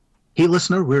Hey,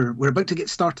 listener, we're about to get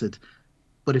started.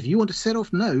 But if you want to set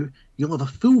off now, you'll have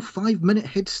a full 5-minute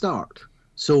head start.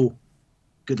 So,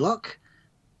 good luck.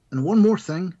 And one more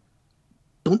thing,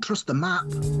 don't trust the map.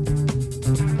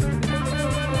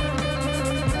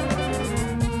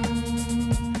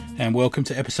 And welcome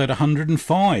to episode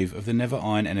 105 of the Never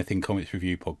Iron Anything Comics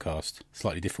Review podcast.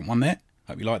 Slightly different one there.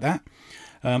 Hope you like that.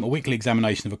 A weekly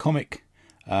examination of a comic,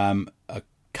 a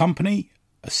company,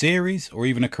 a series, or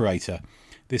even a creator.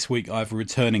 This week I have a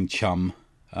returning chum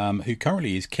who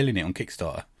currently is killing it on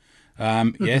Kickstarter.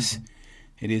 Yes,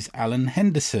 it is Alan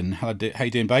Henderson. How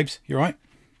you doing, babes? You all right?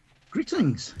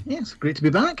 Greetings. Yes, great to be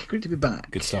back.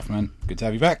 Good stuff, man. Good to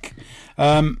have you back.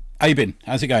 How you been?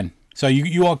 How's it going? So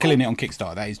you are killing it on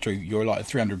Kickstarter, that is true. You're like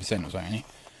 300% or something, aren't you?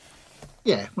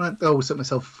 Yeah, well, I always set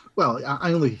myself... Well,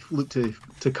 I only look to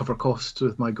cover costs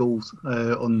with my goals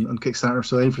on Kickstarter,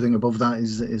 so everything above that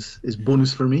is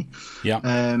bonus for me. Yeah.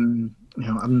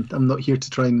 I'm not here to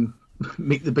try and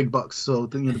make the big bucks, so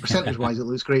the percentage-wise it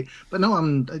looks great. But no,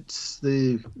 it's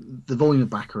the volume of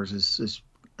backers is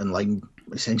in line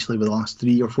essentially with the last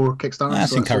 3 or 4 Kickstarters.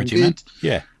 That's so encouraging, man.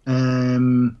 Yeah.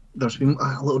 There's been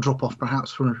a little drop off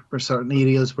perhaps for certain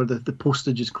areas where the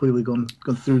postage has clearly gone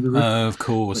through the roof. Of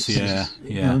course, yeah.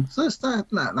 So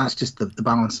that's just the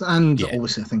balance. And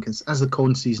obviously I think as the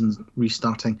con season's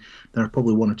restarting, there are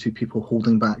probably 1 or 2 people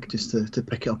holding back just to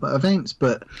pick it up at events.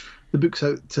 But the book's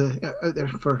out there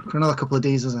for another couple of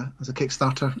days as a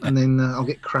Kickstarter, and then I'll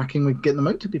get cracking with getting them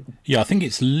out to people. Yeah, I think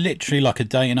it's literally like a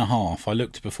day and a half. I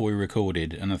looked before we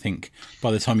recorded, and I think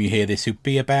by the time you hear this, it'll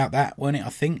be about that, won't it? I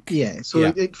think. Yeah,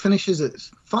 so it finishes at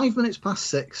 5 minutes past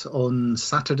 6 on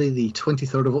Saturday, the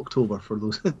 23rd of October. For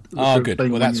those. Oh, good.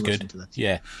 Well, that's good.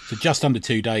 Yeah, so just under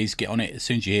 2 days. Get on it as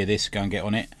soon as you hear this. Go and get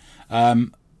on it. I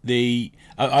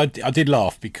did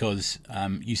laugh because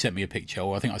you sent me a picture,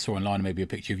 or I think I saw online maybe a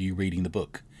picture of you reading the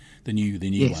book, the new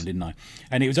yes. one, didn't I?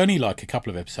 And it was only like a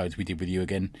couple of episodes we did with you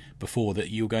again before that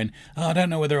you were going, I don't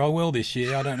know whether I will this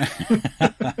year. I don't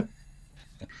know.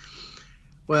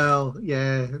 Well,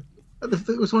 yeah,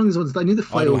 it was one of those ones that I knew the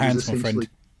file was essentially.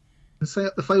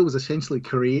 The file was essentially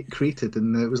created,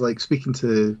 and it was like speaking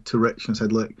to Rich and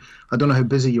said, "Look, I don't know how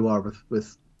busy you are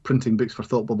with printing books for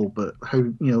Thought Bubble, but how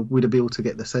would I be able to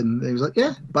get this in?" And he was like,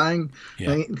 "Yeah, bang."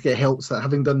 Yeah. And it helps that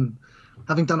having done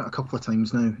it a couple of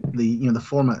times now, the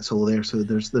format's all there, so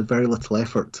there's very little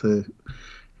effort to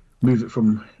move it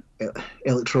from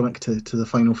electronic to the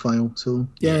final file. So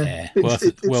yeah,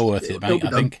 it's well worth it, mate. I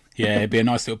think it'd be a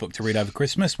nice little book to read over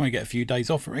Christmas when you get a few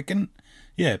days off, I reckon.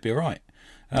 Yeah, it'd be all right.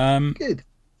 Good.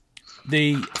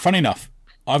 Funny enough,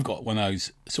 I've got one of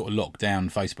those sort of locked down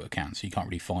Facebook accounts, so you can't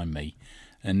really find me.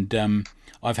 And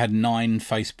I've had 9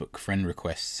 Facebook friend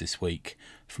requests this week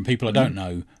from people I don't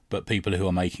know, but people who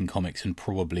are making comics and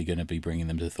probably going to be bringing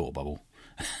them to the Thought Bubble.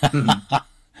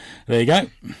 There you go.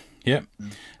 Yep.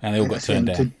 And they all got turned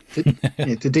down.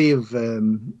 Today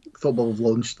Thought Bubble have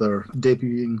launched their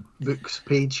debuting books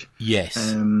page. Yes.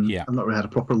 I've not really had a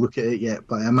proper look at it yet,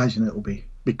 but I imagine it will be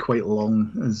quite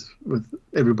long, as with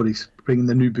everybody's bringing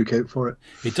the new book out for it.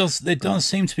 There does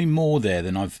seem to be more there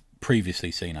than I've previously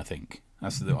seen, I think.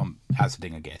 I'm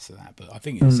hazarding a guess at that, but I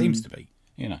think it seems to be,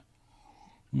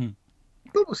 But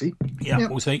we'll see. Yeah,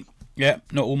 we'll see. Yeah,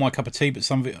 not all my cup of tea, but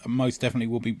some of it most definitely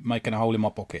will be making a hole in my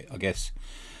pocket, I guess.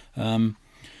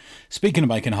 Speaking of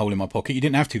making a hole in my pocket, you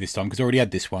didn't have to this time because I already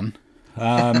had this one.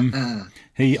 I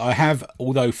have,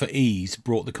 although for ease,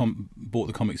 bought the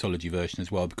Comixology version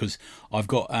as well, because I've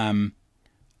got I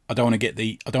don't want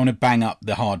to bang up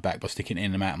the hardback by sticking it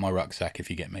in and out of my rucksack,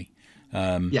 if you get me.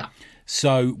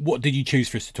 So what did you choose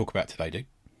for us to talk about today, Duke?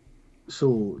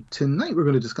 So tonight we're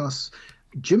going to discuss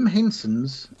Jim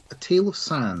Henson's A Tale of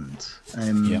Sand,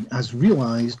 as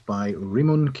realised by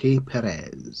Ramon K.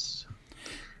 Perez.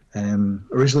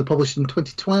 Originally published in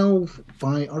 2012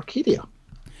 by Arcadia.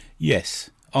 Yes.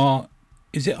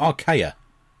 Is it Archaea?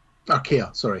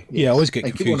 Archaea, sorry. Yes. Yeah, I always get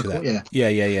confused with that.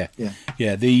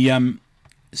 Yeah.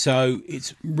 So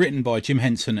it's written by Jim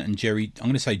Henson and Jerry, I'm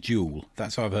going to say Jewell.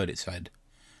 That's how I've heard it said.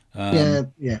 Yeah.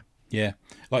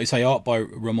 Like you say, art by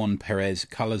Ramon Perez,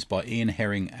 colours by Ian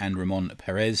Herring and Ramon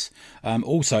Perez.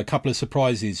 Also, a couple of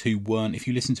surprises who weren't, if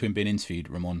you listen to him being interviewed,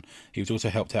 Ramon, he was also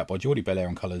helped out by Jordi Belair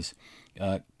on colours.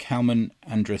 Kalman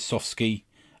Andrzejowski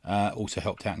also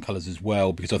helped out in colours as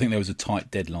well, because I think there was a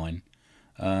tight deadline.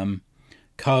 Letters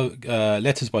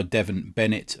by Devon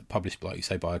Bennett, published, like you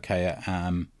say, by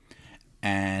Archaea.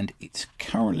 And it's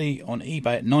currently on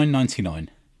eBay at $9.99.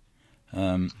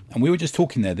 And we were just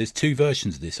talking there's 2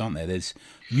 versions of this, aren't there?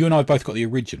 You and I have both got the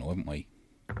original, haven't we?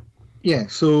 Yeah,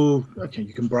 so okay,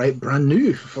 you can buy it brand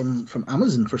new from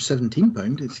Amazon for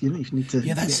 £17. It's you need to.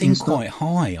 Yeah, that seems quite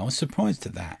high. I was surprised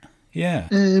at that. Yeah.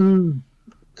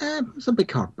 It's a big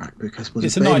hardback book, I suppose.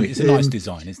 It's a nice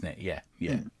design, isn't it? Yeah,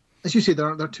 yeah. As you say, there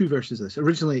are two versions of this.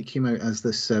 Originally, it came out as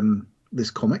this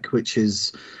comic, which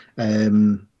is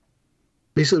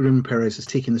basically Raymond Perez has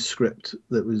taken the script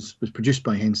that was produced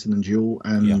by Henson and Joe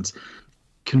and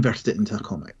converted it into a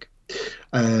comic.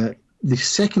 The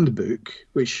second book,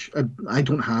 which I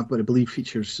don't have, but I believe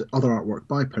features other artwork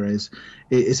by Perez,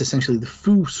 is essentially the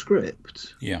full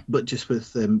script, but just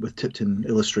with Tipton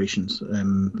illustrations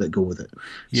that go with it.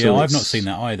 Yeah, so I've not seen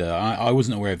that either. I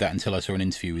wasn't aware of that until I saw an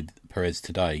interview with Perez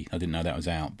today. I didn't know that was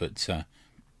out, but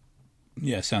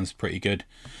yeah, sounds pretty good.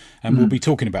 And we'll be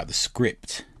talking about the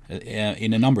script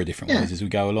in a number of different ways as we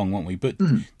go along, won't we? But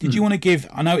did you want to give?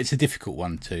 I know it's a difficult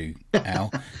one too,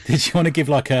 Al. Did you want to give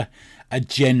like a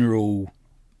general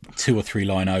 2 or 3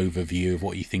 line overview of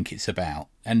what you think it's about?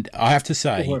 And I have to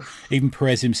say, even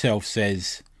Perez himself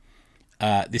says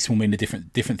this will mean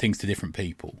different things to different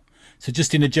people. So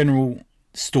just in a general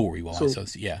story-wise,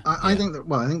 I think that.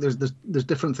 Well, I think there's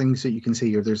different things that you can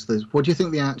see here. There's what do you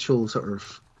think the actual sort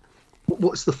of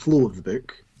what's the flow of the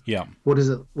book? Yeah. What is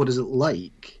it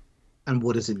like, and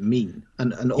what does it mean?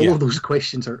 And all of those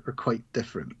questions are quite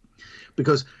different.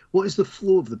 Because what is the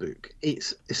flow of the book?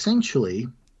 It's essentially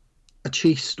a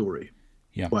chase story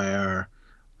where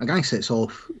a guy sets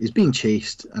off, is being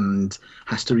chased, and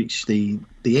has to reach the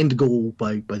end goal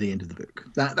by the end of the book.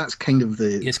 That's kind of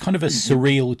the... It's kind of a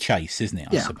surreal chase, isn't it,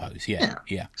 I suppose?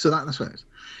 Yeah. So that's what it is.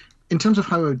 In terms of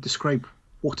how I would describe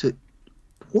what it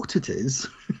is,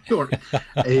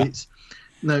 it's...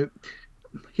 Now,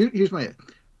 here's my...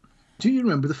 Do you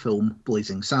remember the film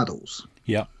Blazing Saddles?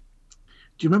 Yeah.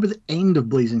 Do you remember the end of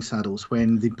Blazing Saddles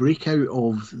when they break out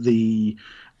of the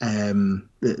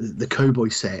cowboy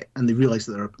set and they realise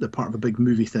that they're part of a big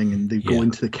movie thing, and they go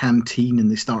into the canteen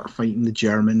and they start fighting the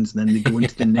Germans, and then they go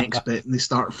into the next bit and they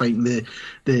start fighting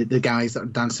the guys that are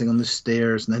dancing on the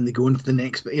stairs, and then they go into the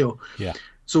next bit, Yeah.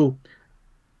 So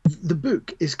the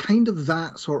book is kind of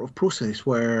that sort of process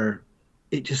where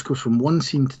it just goes from one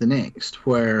scene to the next,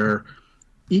 where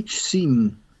each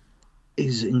scene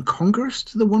is incongruous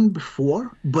to the one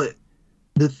before, but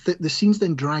the scenes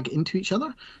then drag into each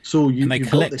other. So and they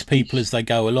collect people as they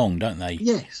go along, don't they?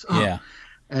 Yes.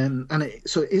 And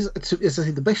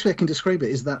the best way I can describe it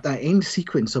is that end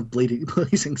sequence of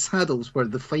Blazing Saddles, where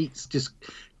the fights just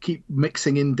keep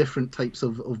mixing in different types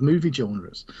of movie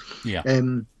genres. Yeah.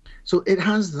 So it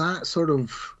has that sort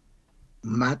of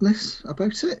madness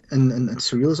about it and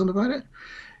surrealism about it,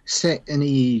 set in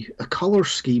a colour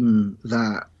scheme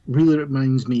that really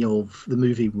reminds me of the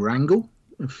movie Rango,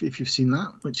 if you've seen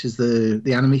that, which is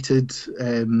the animated...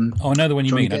 I know the one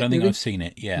you mean. I don't think movie. I've seen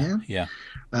it. Yeah.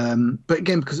 But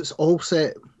again, because it's all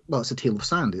set... Well, it's a tale of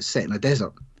sand. It's set in a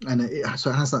desert. And so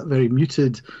it has that very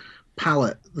muted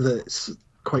palette that's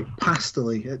quite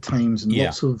pastel-y at times, and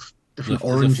lots of different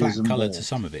oranges. There's a flat colour to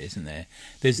some of it, isn't there?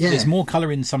 There's more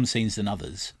colour in some scenes than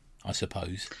others, I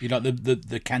suppose. You know,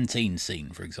 the canteen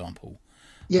scene, for example.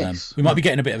 Yes. We might be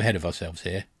getting a bit ahead of ourselves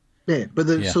here. Yeah, but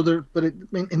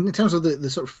in terms of the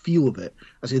sort of feel of it,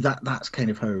 I say that's kind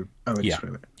of how I would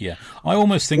describe it. Yeah, I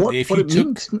almost think that if you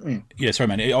took... sorry,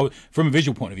 man. From a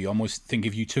visual point of view, I almost think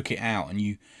if you took it out and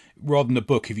you, rather than a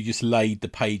book, if you just laid the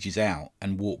pages out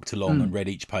and walked along and read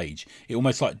each page, it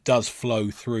almost like does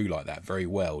flow through like that very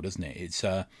well, doesn't it? It's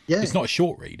it's not a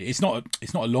short read. It's not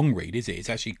a long read, is it? It's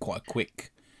actually quite a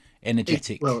quick,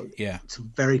 energetic. It's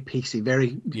very pacey,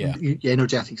 very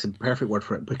energetic. Is a perfect word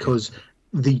for it, because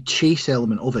the chase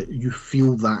element of it, you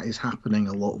feel that is happening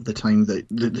a lot of the time that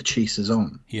the chase is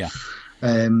on. Yeah.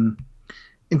 In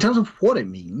terms of what it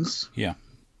means,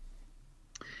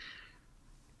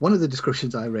 one of the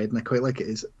descriptions I read, and I quite like it,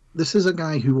 is this is a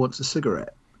guy who wants a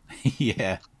cigarette.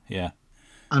 Yeah.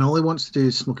 And all he wants to do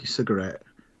is smoke a cigarette,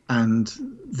 and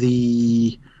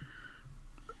the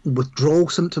withdrawal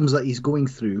symptoms that he's going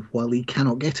through while he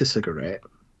cannot get a cigarette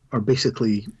are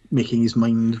basically making his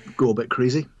mind go a bit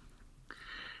crazy.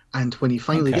 And when he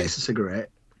finally gets a cigarette,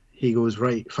 he goes,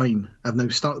 right, fine, I've now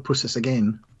started the process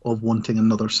again of wanting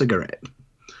another cigarette.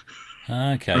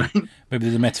 Okay. Right? Maybe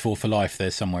there's a metaphor for life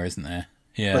there somewhere, isn't there?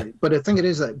 Yeah. But I think it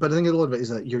is that. But I think a lot of it is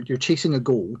that you're chasing a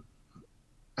goal,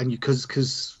 and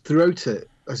because throughout it,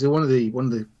 I say one of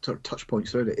the sort of touch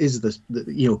points throughout it is this, that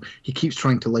he keeps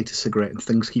trying to light a cigarette and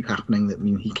things keep happening that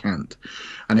mean he can't.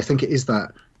 And I think it is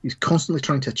that he's constantly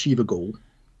trying to achieve a goal,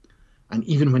 and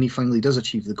even when he finally does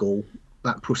achieve the goal,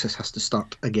 that process has to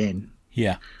start again.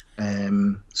 Yeah.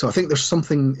 So I think there's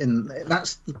something in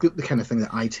that's the kind of thing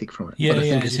that I take from it. Yeah, but I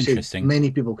think, it's interesting.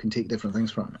 Many people can take different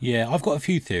things from it. Yeah, I've got a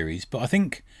few theories, but I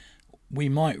think we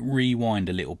might rewind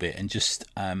a little bit and just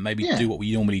maybe do what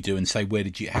we normally do and say,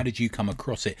 how did you come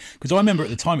across it? Because I remember at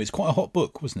the time it was quite a hot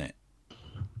book, wasn't it?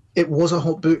 It was a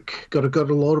hot book. Got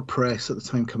a lot of press at the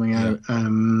time coming out.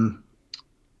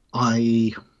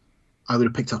 I would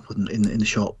have picked up in the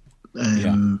shop.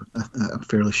 I'm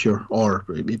fairly sure, or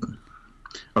maybe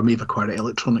have acquired it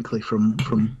electronically from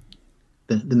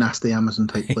the nasty Amazon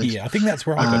type place. Yeah, I think that's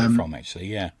where I got it from, actually.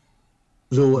 Yeah.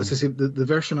 So as I say, the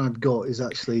version I've got is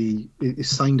actually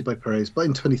signed by Perez, but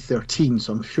in 2013.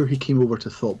 So I'm sure he came over to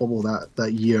Thought Bubble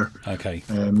that year. Okay.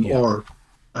 Or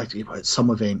actually at some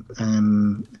event,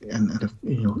 and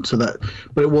so that.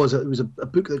 But it was a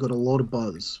book that got a lot of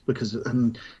buzz because,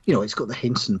 and it's got the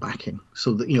Henson backing,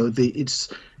 so that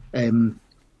it's.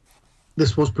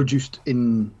 This was produced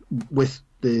with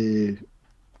the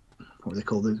what they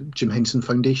call the Jim Henson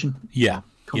Foundation. Yeah.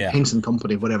 Henson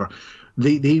Company, whatever.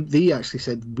 They actually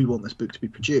said we want this book to be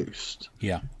produced.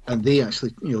 Yeah. And they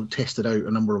actually tested out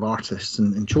a number of artists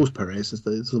and chose Perez as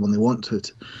the one they wanted.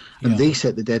 And they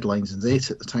set the deadlines and they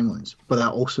set the timelines. But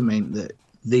that also meant that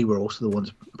they were also the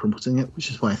ones promoting it, which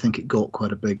is why I think it got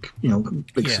quite a big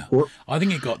support. I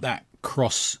think it got that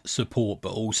cross support,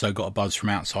 but also got a buzz from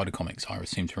outside of comics. I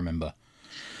seem to remember,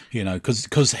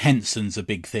 because Henson's a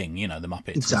big thing. The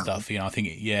Muppets and stuff. I think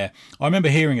I remember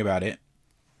hearing about it.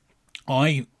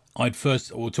 We'll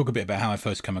talk a bit about how I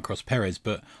first came across Perez,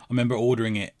 but I remember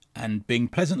ordering it and being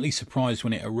pleasantly surprised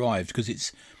when it arrived because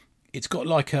it's got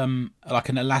like an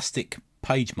elastic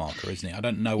page marker, isn't it? I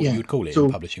don't know what you would call it in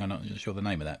publishing. I'm not sure the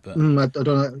name of that, but I don't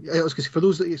know. I was going to say, for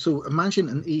those that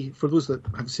imagine for those that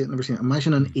have never seen it,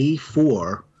 imagine an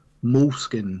A4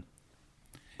 moleskin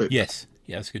book. Yes,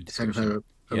 that's a good description.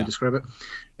 I would describe it,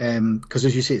 because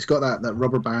as you say, it's got that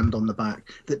rubber band on the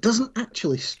back that doesn't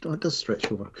actually it does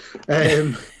stretch over.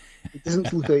 It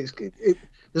doesn't look like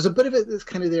there's a bit of it that's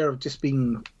kind of there of just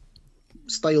being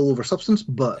style over substance,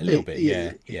 but a little bit,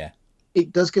 yeah.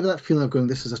 It does give that feeling of going.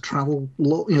 This is a travel, a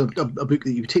book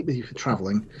that you would take with you for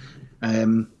traveling.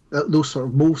 Those sort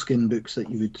of moleskin books that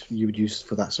you would use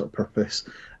for that sort of purpose.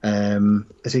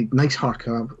 It's a nice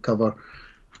hardcover.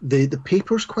 The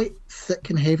paper's quite thick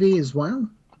and heavy as well.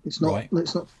 It's not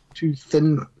too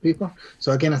thin paper.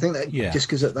 So again, I think that just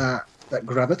gives it that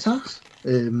gravitas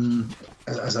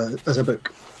as a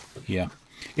book. Yeah,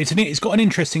 it's got an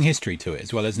interesting history to it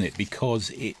as well, isn't it? Because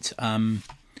it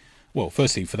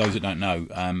firstly, for those that don't know,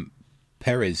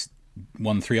 Perez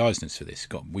won 3 Eisners for this.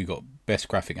 We got Best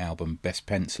Graphic Album, Best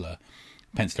Penciler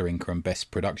Inker, and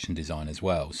Best Production Design as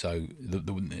well. So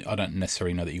I don't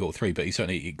necessarily know that he got 3, but he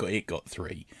got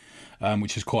 3,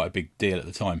 which was quite a big deal at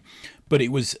the time. But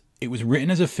it was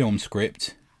written as a film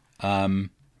script in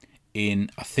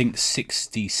I think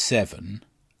 1967,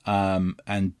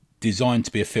 and designed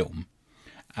to be a film,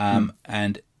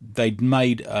 and they'd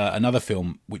made another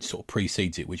film which sort of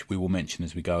precedes it, which we will mention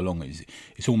as we go along.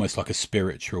 It's almost like a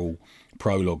spiritual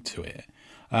prologue to it.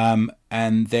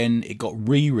 And then it got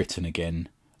rewritten again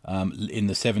in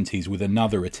the 1970s with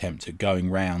another attempt at going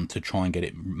round to try and get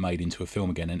it made into a film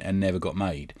again, and never got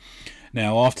made.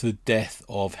 Now, after the death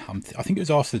of, I think it was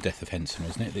after the death of Henson,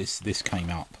 wasn't it? This came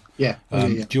up. Yeah.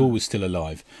 Jewel was still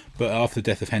alive, but after the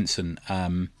death of Henson,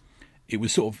 it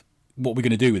was sort of what we're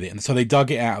going to do with it. And so they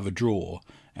dug it out of a drawer,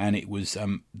 and it was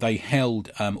they held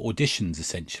auditions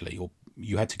essentially, or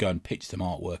you had to go and pitch them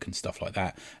artwork and stuff like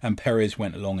that. And Perez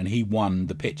went along and he won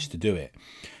the pitch to do it.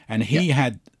 And he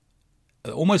had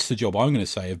almost the job, I'm going to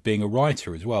say, of being a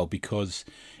writer as well, because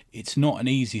it's not an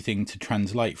easy thing to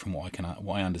translate from what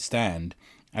I understand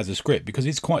as a script, because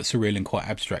it's quite surreal and quite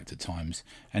abstract at times.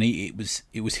 And it was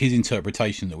his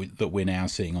interpretation that we're now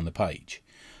seeing on the page.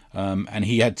 And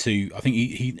he had to, I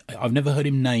think I've never heard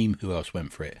him name who else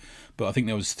went for it, but I think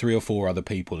there was 3 or 4 other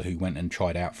people who went and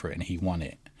tried out for it, and he won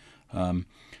it.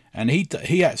 And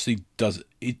he actually does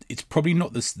it. It's probably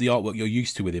not the artwork you're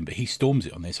used to with him, but he storms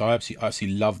it on this. I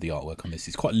absolutely love the artwork on this.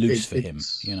 It's quite loose for him,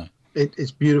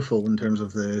 It's beautiful in terms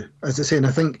of as I say, and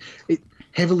I think it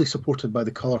heavily supported by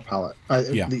the color palette.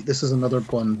 This is another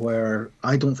one where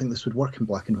I don't think this would work in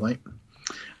black and white.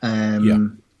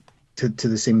 To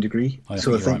the same degree. I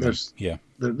think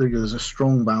there's a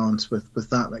strong balance with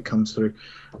that comes through.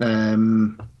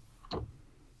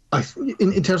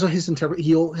 In terms of his interpretation,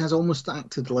 he has almost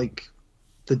acted like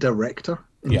the director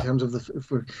in terms of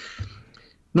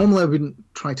normally I wouldn't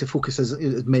try to focus as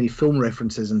many film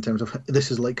references in terms of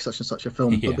this is like such and such a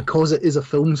film, but because it is a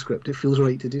film script, it feels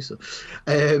right to do so.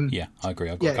 I agree.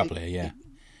 I've got a couple here.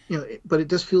 but it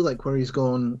does feel like where he's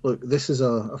gone. Look, this is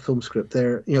a film script.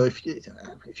 There, if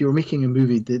you were making a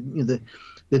movie, the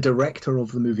director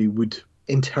of the movie would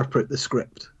interpret the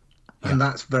script, and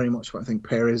that's very much what I think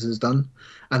Perez has done.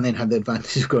 And then had the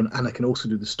advantage of going, and I can also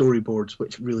do the storyboards,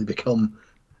 which really become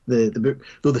the book.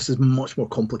 Though this is much more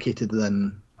complicated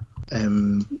than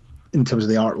in terms of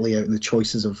the art layout and the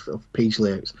choices of page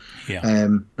layouts,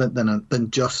 than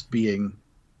just being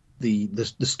the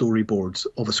storyboards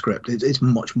of a script. It's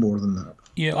much more than that.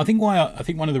 Yeah, I think one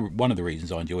of the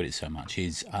reasons I enjoyed it so much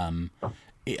is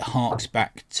it harks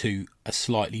back to a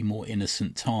slightly more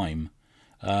innocent time.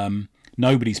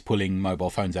 Nobody's pulling mobile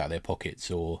phones out of their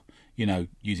pockets or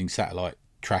using satellite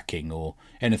tracking or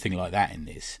anything like that in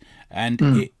this,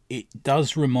 and it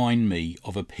does remind me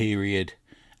of a period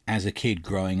as a kid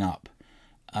growing up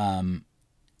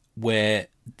where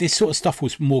this sort of stuff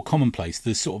was more commonplace,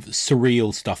 the sort of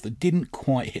surreal stuff that didn't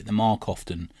quite hit the mark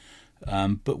often,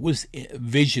 but was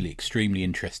visually extremely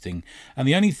interesting. And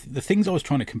the things I was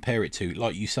trying to compare it to,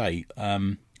 like you say,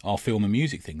 are film and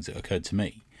music things that occurred to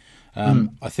me.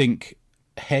 I think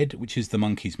Head, which is the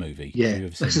Monkees movie. Yeah,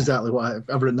 that's exactly what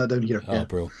I've written that down here. Oh,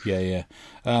 brilliant. Yeah.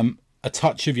 A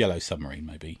touch of Yellow Submarine,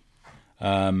 maybe.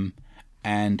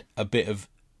 And a bit of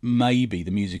maybe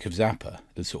the music of Zappa,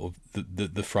 the sort of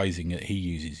the phrasing that he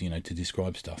uses, to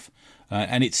describe stuff.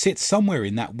 And it sits somewhere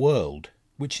in that world,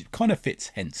 which kind of fits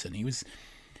Henson. He was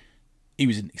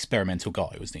an experimental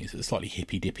guy, wasn't he? He's a slightly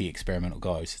hippy-dippy experimental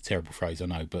guy. It's a terrible phrase, I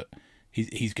know, but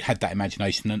he's had that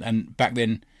imagination. And back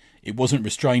then, it wasn't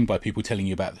restrained by people telling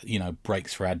you about,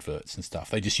 breaks for adverts and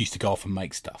stuff. They just used to go off and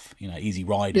make stuff. Easy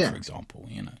Rider, for example.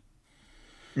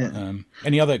 Yeah.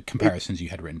 Any other comparisons you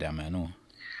had written down, man? Or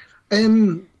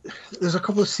there's a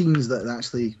couple of scenes that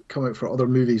actually come out for other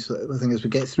movies. I think as we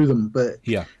get through them, but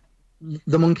the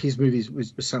Monkees movies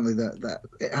was certainly that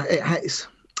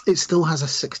it still has a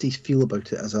 60s feel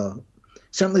about it.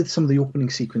 Certainly some of the opening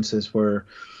sequences where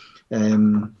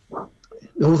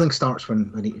the whole thing starts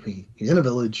when he's in a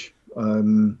village,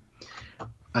 and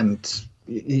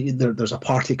there's a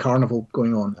party carnival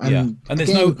going on. And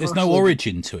there's no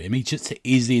origin to him. He just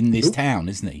is in this town,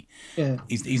 isn't he? Yeah.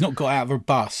 He's not got out of a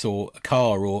bus or a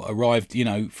car or arrived,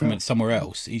 from somewhere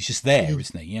else. He's just there,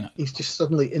 isn't he? He's just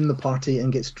suddenly in the party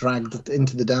and gets dragged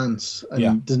into the dance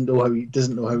and doesn't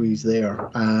know how he's there.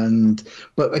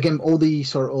 But again, all the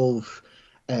sort of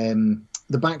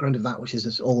the background of that, which is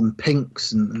it's all in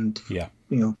pinks and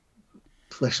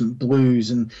fluorescent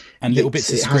blues and little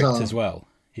bits of script as well.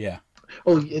 Yeah.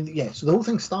 Oh yeah. So the whole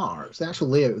thing starts. The actual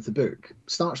layout of the book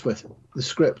starts with the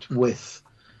script with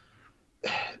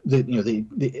the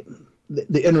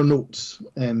inner notes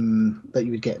that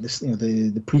you would get. This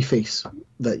the preface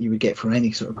that you would get for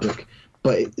any sort of book,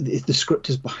 but the script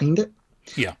is behind it.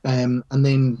 Yeah. And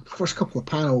then first couple of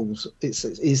panels, is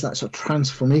that sort of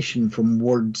transformation from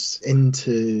words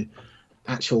into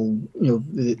actual,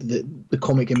 the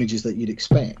comic images that you'd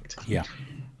expect. Yeah.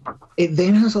 It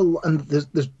then has and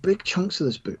there's big chunks of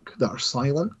this book that are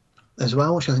silent as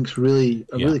well, which I think is really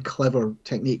clever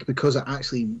technique because it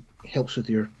actually helps with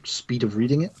your speed of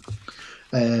reading it.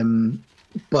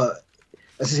 But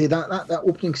as I say, that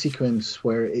opening sequence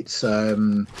where it's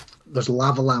there's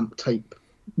lava lamp type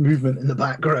movement in the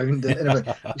background and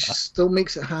everything, which still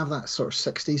makes it have that sort of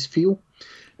 60s feel,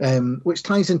 which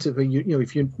ties into when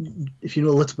if you know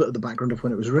a little bit of the background of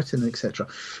when it was written, etc.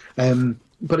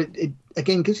 But it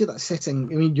again gives you that setting.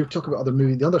 I mean, you're talking about other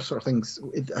movies, the other sort of things.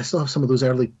 I still have some of those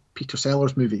early Peter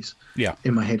Sellers movies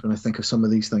in my head when I think of some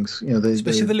of these things.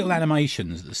 Especially the little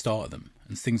animations at the start of them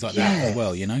and things like that as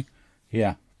well.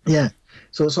 Yeah.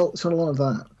 So it's a lot of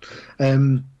that,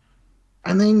 and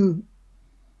then.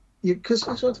 Because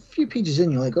a few pages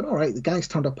in, you're like, all right, the guy's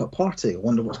turned up at a party. I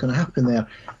wonder what's going to happen there.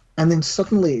 And then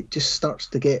suddenly it just starts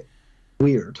to get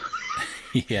weird.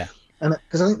 Yeah. And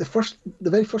because I think the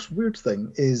very first weird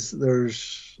thing is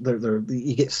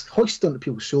he gets hoisted onto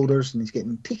people's shoulders and he's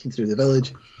getting taken through the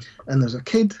village, and there's a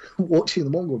kid watching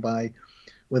them all go by,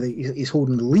 where he's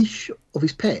holding the leash of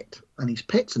his pet, and his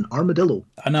pet's an armadillo.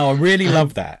 I know, I really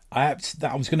love that. I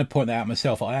was going to point that out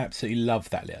myself. I absolutely love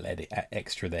that little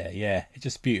extra there. Yeah, it's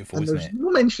just beautiful, and isn't it? There's no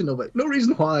mention of it, no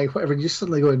reason why, whatever. You're just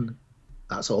suddenly going,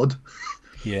 that's odd.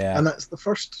 Yeah. And that's the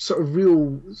first sort of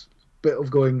real bit of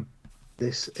going,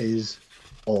 this is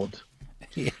odd.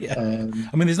 Yeah.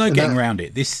 I mean, there's no getting around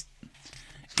it. This,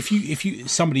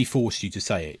 if somebody forced you to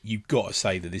say it, you've got to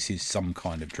say that this is some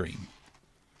kind of dream.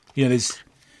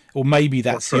 Or maybe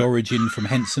that's the origin from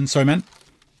Henson. Sorry, man.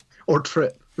 Or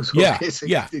Trip. Yeah,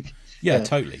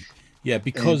 totally. Yeah,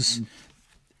 because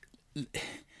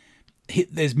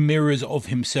there's mirrors of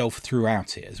himself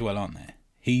throughout it as well, aren't there?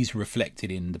 He's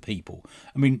reflected in the people.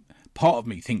 I mean, part of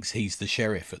me thinks he's the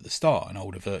sheriff at the start, an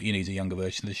older he's a younger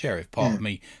version of the sheriff. Part of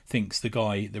me thinks the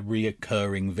guy, the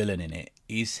reoccurring villain in it,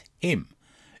 is him.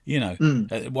 You know,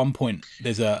 at one point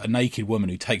there's a naked woman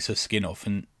who takes her skin off,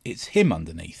 and it's him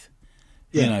underneath.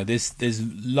 Yeah. You know, there's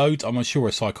loads. I'm sure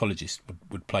a psychologist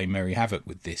would play merry havoc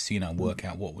with this, you know, and work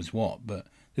out what was what. But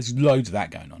there's loads of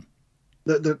that going on.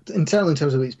 Entirely in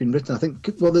terms of the way it's been written, I think,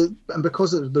 and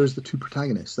because there's the two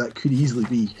protagonists, that could easily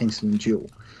be Henson and Jewel.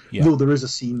 Yeah. Though there is a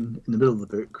scene in the middle of the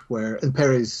book where, and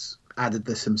Perez added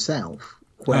this himself,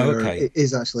 where it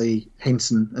is actually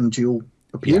Henson and Jewel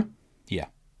appear,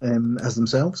 as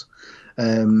themselves,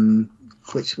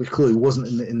 which clearly wasn't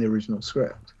in the original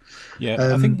script.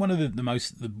 Yeah, I think one of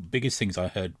the biggest things I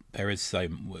heard Perez say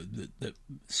that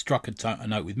struck a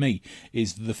note with me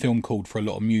is the film called for a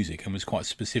lot of music and was quite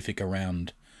specific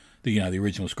around the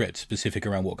original script, specific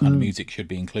around what kind of music should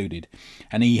be included,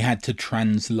 and he had to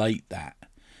translate that,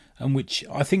 and which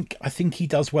I think he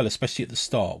does well, especially at the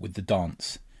start with the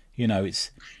dance. You know,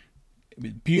 it's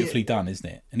beautifully done, isn't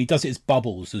it? And he does it as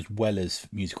bubbles as well as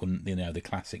musical, the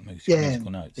classic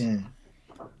musical notes. Yeah.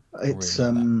 It's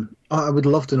I would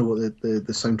love to know what the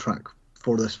soundtrack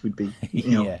for this would be.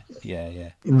 Yeah.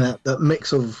 In that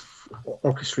mix of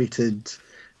orchestrated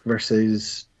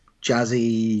versus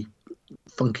jazzy,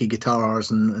 funky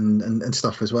guitars and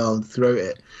stuff as well throughout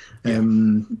it.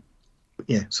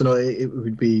 So no, it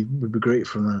would be great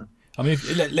from that. I mean,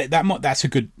 that's a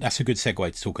good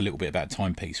segue to talk a little bit about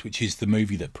Timepiece, which is the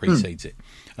movie that precedes it,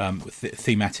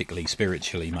 thematically,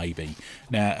 spiritually, maybe.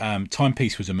 Now,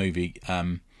 Timepiece was a movie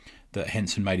that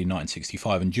Henson made in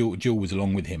 1965, and Jewel was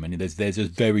along with him. And there's a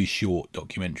very short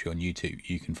documentary on YouTube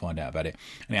you can find out about it,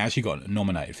 and it actually got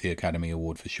nominated for the Academy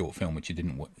Award for short film, which it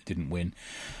didn't win.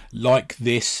 Like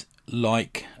this,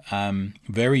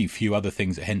 very few other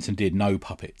things that Henson did, no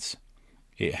puppets.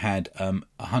 It had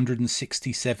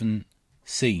 167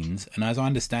 scenes, and as I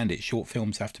understand it, short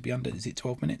films have to be under, is it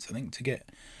 12 minutes, I think, to get...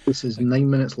 This is 9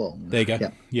 minutes long. There you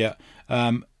go. Yeah.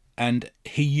 And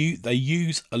they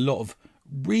use a lot of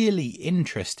really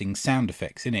interesting sound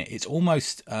effects in it. It's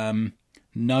almost...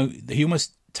 he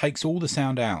almost takes all the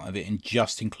sound out of it and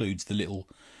just includes the little...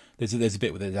 There's a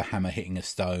bit where there's a hammer hitting a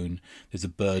stone, there's a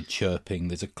bird chirping,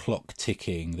 there's a clock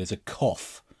ticking, there's a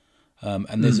cough,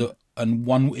 and there's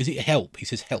one, is it help? He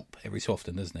says help every so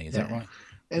often, doesn't he? Is that right?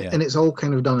 And it's all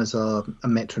kind of done as a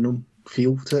metronome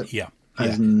feel to it. Yeah,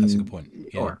 that's a good point.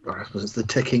 Yeah. Or I suppose it's the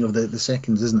ticking of the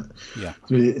seconds, isn't it? Yeah.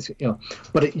 It's,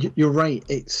 but you're right.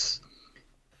 It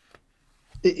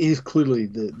is clearly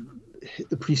the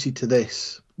precede to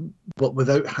this, but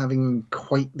without having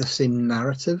quite the same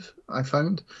narrative, I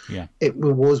found. Yeah. It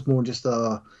was more just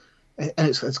and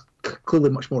it's clearly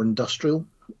much more industrial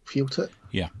feel to it.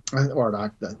 Yeah. That's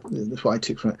what I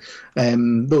took from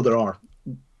it. Though there are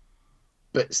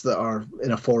bits that are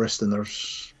in a forest, and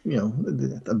there's,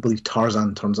 I believe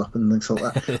Tarzan turns up and things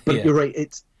like that. But you're right,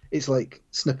 it's like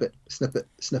snippet,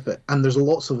 and there's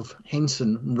lots of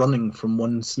Henson running from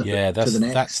one snippet to the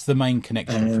next. That's the main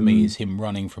connection for me, is him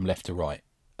running from left to right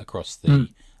across the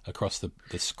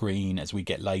screen, as we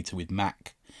get later with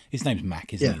Mac. His name's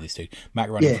Mac, isn't he, this dude? Mac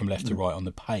running from left to right on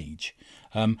the page.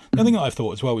 The other thing that I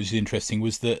thought as well, which is interesting,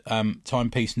 was that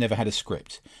Timepiece never had a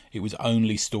script. It was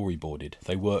only storyboarded.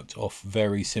 They worked off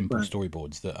very simple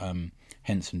storyboards that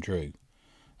Henson drew,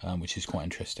 which is quite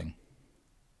interesting.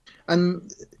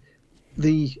 And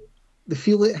the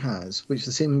feel it has, which is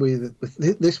the same way that with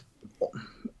this...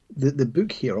 The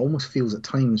book here almost feels at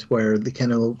times where they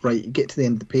kind of, right, you get to the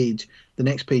end of the page, the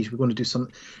next page we're going to do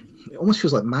something. It almost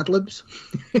feels like Mad Libs.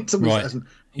 It's almost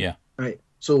right.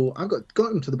 So I've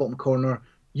got him to the bottom corner.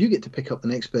 You get to pick up the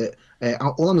next bit.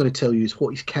 All I'm going to tell you is what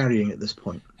he's carrying at this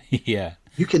point. Yeah.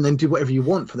 You can then do whatever you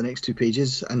want for the next 2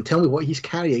 pages and tell me what he's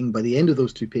carrying by the end of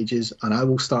those 2 pages, and I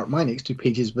will start my next 2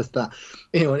 pages with that.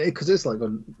 Because it's like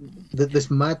this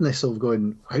madness of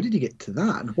going, how did you get to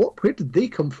that? And where did they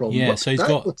come from? Yeah, so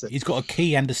he's got a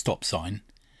key and a stop sign.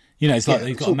 It's like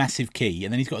he's got a massive key,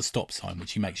 and then he's got a stop sign,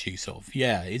 which he makes use of.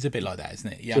 Yeah, it's a bit like that,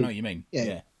 isn't it? Yeah, I know what you mean.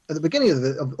 Yeah. At the beginning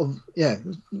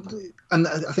and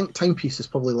I think Timepiece is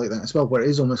probably like that as well, where it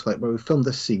is almost like, well, we filmed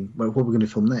this scene, what are we going to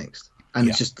film next? And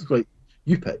it's just like,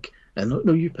 you pick, and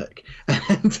no, you pick,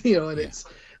 and it's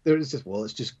just, well,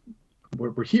 it's just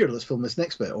we're here, let's film this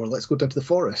next bit, or let's go down to the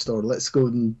forest, or let's go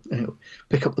and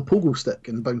pick up the pogo stick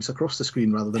and bounce across the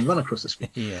screen rather than run across the screen.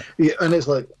 And it's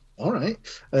like, all right,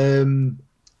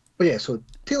 but yeah, so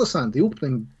Tale of Sand, the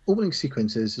opening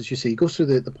sequences, as you see, he goes through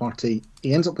the party,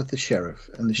 he ends up with the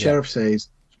sheriff, and the sheriff says,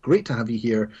 great to have you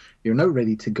here, you're now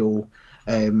ready to go.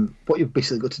 What you've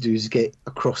basically got to do is get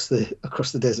across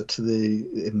the desert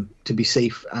to be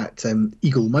safe at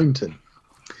Eagle Mountain.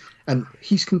 And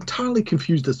he's entirely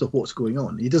confused as to what's going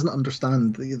on. He doesn't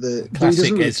understand the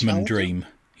classic Esmond dream.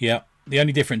 Yeah. The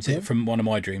only difference from one of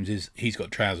my dreams is he's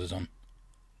got trousers on.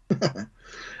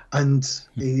 And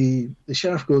the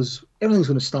sheriff goes, everything's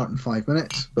going to start in 5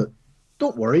 minutes, but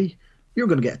don't worry, you're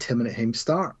going to get a 10-minute head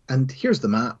start. And here's the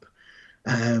map.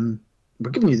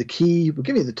 We're giving you the key. We're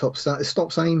giving you the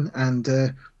stop sign.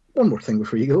 And one more thing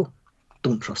before you go: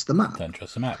 don't trust the map. Don't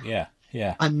trust the map. Yeah,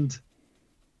 yeah. And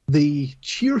they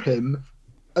cheer him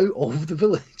out of the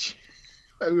village,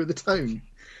 out of the town,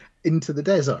 into the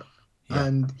desert. Yeah.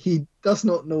 And he does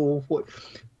not know what,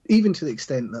 even to the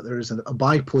extent that there is a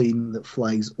biplane that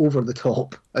flies over the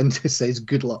top and just says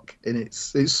 "good luck" in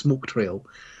its smoke trail.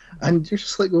 And you're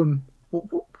just like going,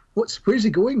 where's he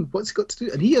going? What's he got to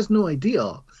do? And he has no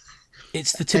idea.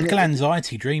 It's the typical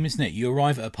anxiety dream, isn't it? You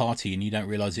arrive at a party and you don't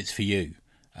realise it's for you.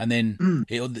 And then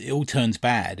it all turns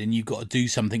bad and you've got to do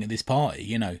something at this party,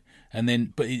 you know. And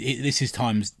then, but this is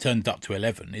times turned up to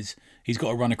 11. He's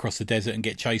got to run across the desert and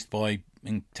get chased by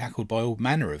and tackled by all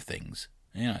manner of things,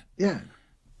 you know. Yeah.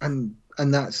 And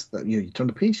that's, you turn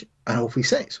the page and off he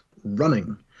sets,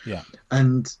 running. Yeah.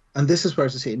 And this is where,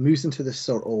 as I say, it moves into this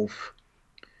sort of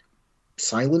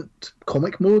silent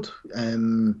comic mode,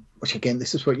 which again,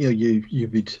 this is where you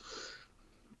would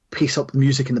pace up the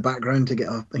music in the background to get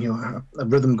a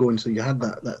rhythm going, so you had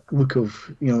that look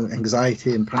of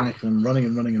anxiety and panic and running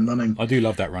and running and running. I do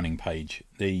love that running page,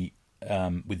 the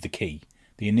with the key,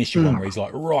 the initial one where he's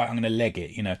like, right, I'm going to leg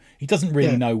it. He doesn't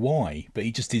really know why, but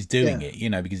he just is doing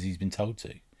it, because he's been told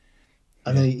to.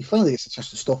 And then he finally gets a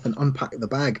chance to stop and unpack the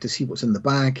bag to see what's in the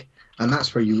bag, and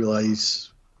that's where you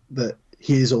realise that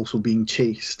he is also being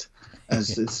chased.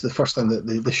 As it's the first time that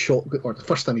the shot, or the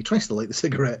first time he tries to light the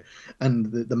cigarette,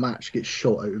 and the match gets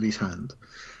shot out of his hand.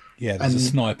 Yeah, there's a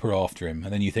sniper after him,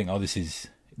 and then you think, oh, this.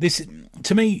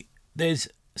 To me, there's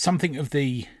something of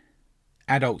the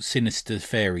adult sinister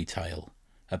fairy tale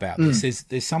about this.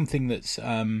 There's something that's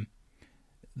that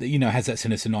has that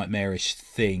sinister nightmarish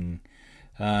thing.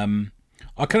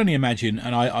 I can only imagine,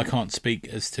 and I can't speak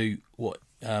as to what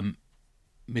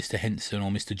Mr. Henson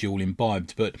or Mr. Jewell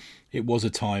imbibed, but it was a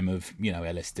time of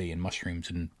LSD and mushrooms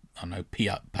and I don't know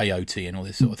peyote and all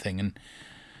this sort of thing, and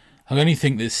I only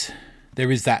think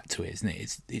there is that to it, isn't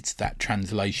it? It's that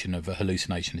translation of a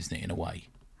hallucination, isn't it, in a way?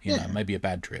 Maybe a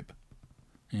bad trip.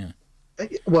 Yeah.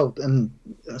 Well, and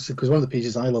because one of the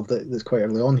pages I love that's quite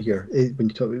early on here, when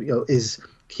you talk about, is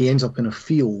he ends up in a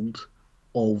field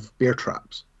of bear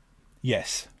traps.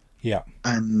 Yes. Yeah.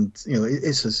 And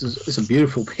it's a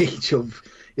beautiful page of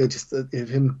just of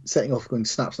him setting off, going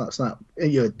snap, snap, snap.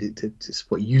 It's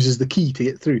what he uses the key to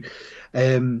get through.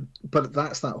 But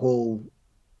that's that whole.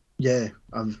 Yeah,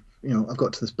 I've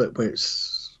got to this bit where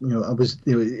it's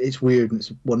it's weird and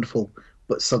it's wonderful,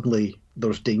 but suddenly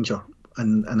there's danger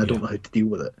and I don't know how to deal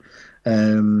with it.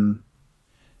 And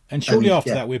shortly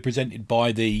after that, we're presented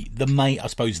by the main, I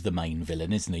suppose, the main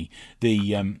villain, isn't he?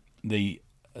 The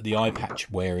eye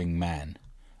patch wearing man.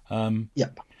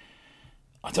 Yep.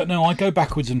 I don't know. I go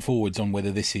backwards and forwards on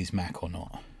whether this is Mac or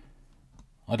not.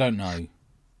 I don't know.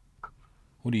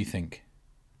 What do you think?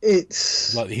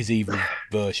 It's like his evil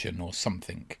version or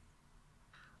something.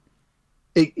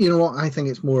 You know what? I think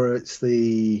it's more. It's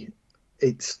the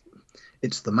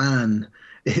man.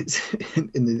 It's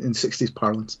in 60s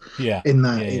parlance. Yeah. In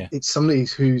that it's somebody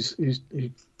who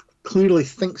clearly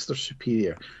thinks they're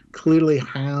superior, clearly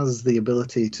has the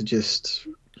ability to just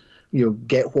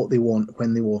get what they want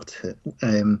when they want it,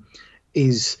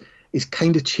 is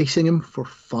kind of chasing him for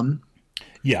fun.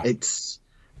 Yeah. It's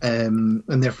and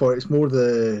therefore it's more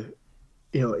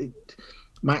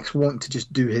Max wanting to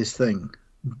just do his thing,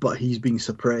 but he's being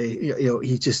surprised.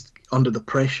 He's just under the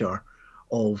pressure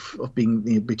of being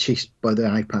be chased by the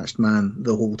eye patched man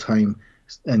the whole time,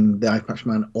 and the eye patched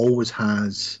man always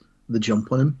has the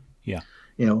jump on him. Yeah.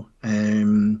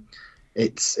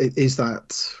 It's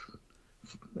that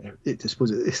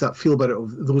feel better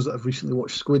of those that have recently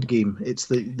watched Squid Game. It's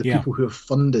the people who have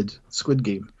funded Squid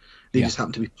Game. They just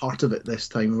happen to be part of it this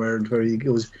time, where he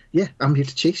goes, "Yeah, I'm here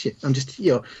to chase you. I'm just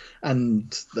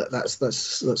and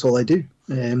that's all I do."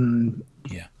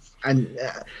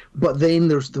 But then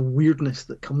there's the weirdness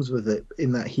that comes with it,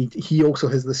 in that he also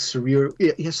has this surreal.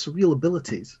 He has surreal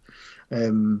abilities,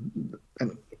 and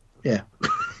yeah.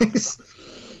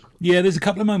 Yeah, there's a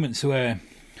couple of moments where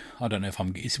I don't know if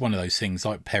it's one of those things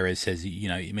like Perez says,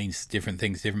 it means different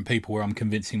things to different people, where I'm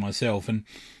convincing myself. And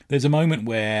there's a moment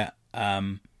where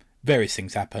various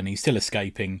things happen. He's still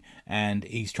escaping, and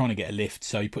he's trying to get a lift,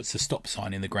 so he puts a stop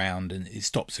sign in the ground, and it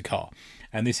stops a car.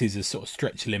 And this is a sort of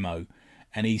stretch limo,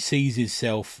 and he sees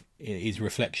his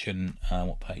reflection.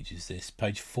 What page is this?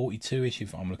 Page 42-ish,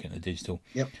 if I'm looking at the digital.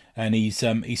 Yep. And he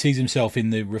sees himself in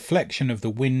the reflection of the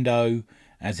window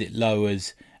as it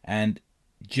lowers, and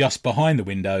just behind the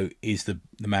window is the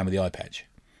man with the eye patch.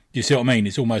 Do you see what I mean?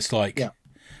 It's almost like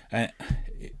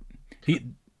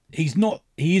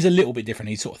he is a little bit different.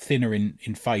 He's sort of thinner in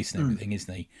face and everything,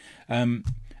 isn't he?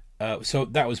 So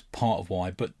that was part of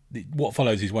why. But what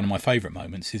follows is one of my favourite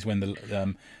moments, is when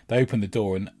they open the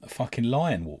door and a fucking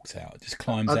lion walks out, just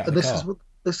climbs out of the car.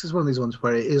 This is one of these ones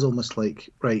where it is almost like,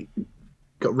 right,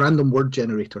 got random word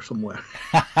generator somewhere.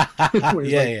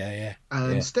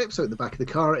 And steps out the back of the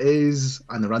car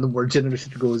and the random word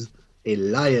generator goes, a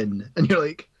lion. And you're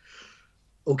like,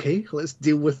 okay, let's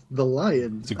deal with the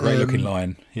lion. It's a great looking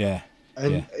lion, yeah.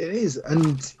 And it is,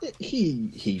 and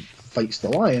he fights the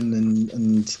lion,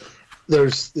 and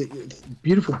there's the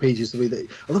beautiful pages. The way that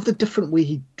I love the different way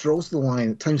he draws the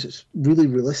lion. At times it's really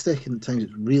realistic, and at times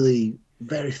it's really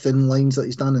very thin lines that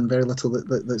he's done, and very little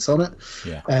that's on it.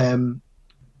 Yeah.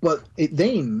 But it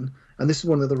then, and this is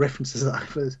one of the references that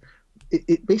I've.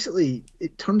 It basically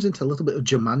turns into a little bit of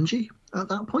Jumanji at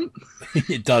that point.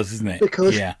 It does, doesn't it?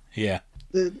 Because yeah.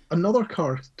 Another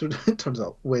car turns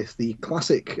up with the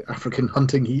classic African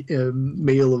hunting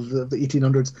male of the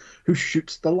 1800s who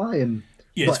shoots the lion.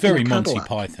 Yeah, it's very Monty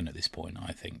Python at this point,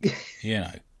 I think. You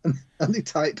know. And they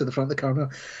tie it to the front of the car now.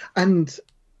 And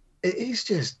it is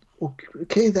just,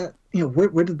 okay, that,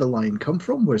 where did the lion come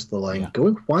from? Where's the lion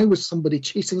going? Why was somebody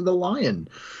chasing the lion?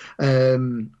 As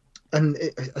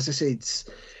I say,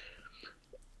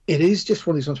 it is just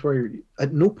one of these ones where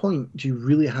at no point do you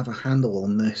really have a handle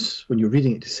on this when you're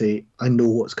reading it to say, I know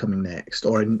what's coming next,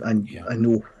 or I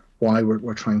know why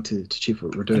we're trying to achieve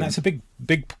what we're doing. And that's a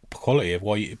big quality of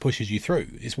why it pushes you through.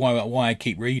 It's why I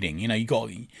keep reading.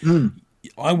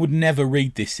 I would never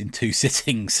read this in 2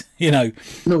 sittings. No.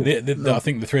 I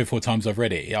think the 3 or 4 times I've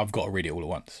read it, I've got to read it all at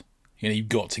once. You've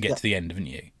got to get to the end, haven't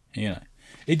you?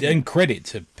 And credit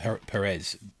to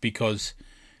Perez, because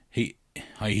he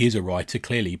is a writer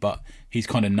clearly, but he's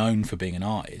kind of known for being an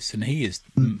artist, and he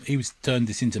was turned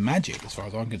this into magic as far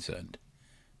as I'm concerned.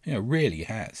 Really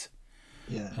has.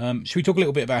 Yeah. Should we talk a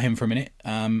little bit about him for a minute?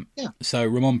 So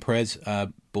Ramon Perez,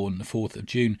 born the 4th of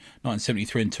June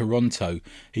 1973 in Toronto.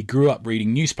 He grew up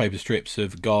reading newspaper strips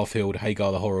of Garfield,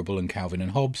 Hagar the Horrible, and Calvin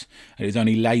and Hobbes. And it was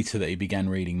only later that he began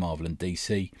reading Marvel and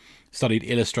DC. Studied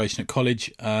illustration at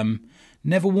college.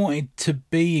 Never wanted to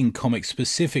be in comics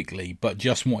specifically, but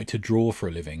just wanted to draw for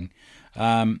a living.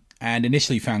 And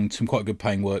initially found some quite good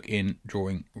paying work in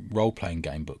drawing role-playing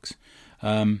game books.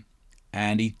 And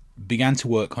he began to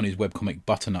work on his webcomic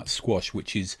Butternut Squash,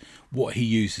 which is what he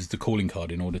used as the calling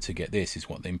card in order to get this, is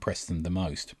what impressed them the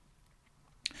most.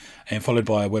 And followed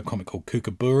by a webcomic called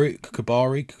Kukabari.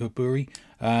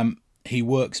 He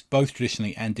works both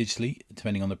traditionally and digitally,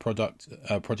 depending on the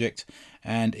project,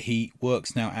 and he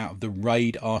works now out of the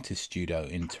Raid Artist Studio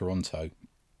in Toronto,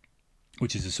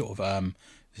 which is a sort of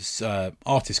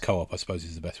artist co-op, I suppose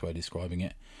is the best way of describing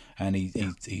it. And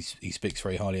he speaks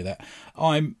very highly of that.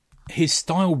 His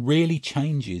style really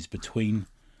changes between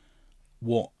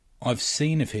what I've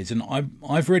seen of his, and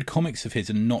I've read comics of his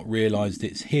and not realised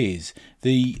it's his.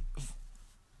 The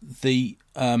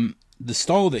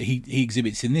style that he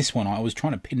exhibits in this one, I was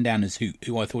trying to pin down as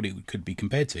who I thought it could be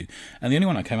compared to, and the only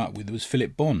one I came up with was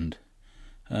Philip Bond.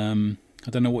 I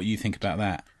don't know what you think about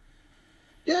that.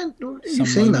 Yeah, you're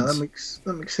saying that makes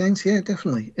sense. Yeah,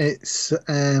 definitely. It's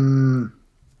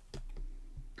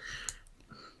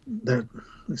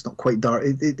it's not quite dark.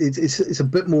 It's a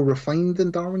bit more refined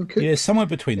than Darwin Cook. Yeah, somewhere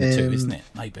between the two, isn't it?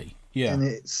 Maybe. Yeah.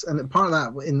 And part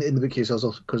of that in the book is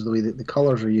also because of the way that the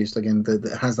colours are used. Again,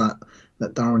 that has that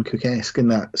Darwin Cook-esque, in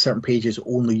that certain pages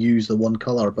only use the one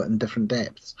colour but in different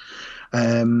depths.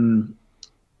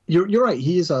 You're right.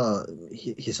 He's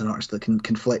an artist that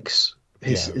can flex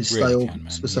his style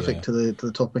specific to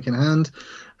the topic in hand.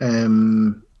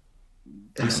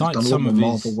 He's done a lot more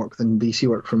Marvel work than DC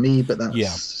work for me, but that's...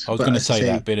 Yeah, I was going to say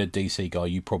that bit of DC guy,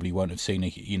 you probably won't have seen,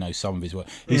 some of his work.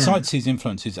 He cites his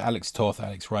influences: Alex Toth,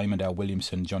 Alex Raymond, Al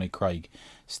Williamson, Johnny Craig,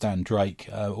 Stan Drake,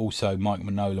 also Mike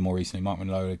Mignola, more recently, Mike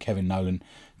Mignola, Kevin Nolan,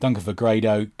 Duncan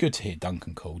Fegredo. Good to hear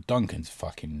Duncan called. Duncan's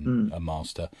fucking a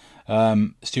master.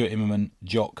 Stuart Immerman,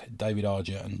 Jock, David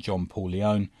Arger, and John Paul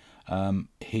Leone. And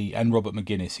Robert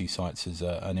McGuinness he cites as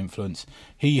an influence.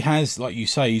 He has, like you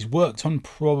say, he's worked on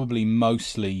probably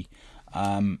mostly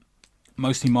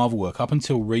Marvel work up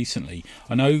until recently.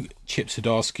 I know Chip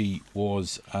Zdarsky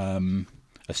was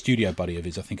a a studio buddy of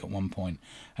his, I think, at one point,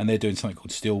 and they're doing something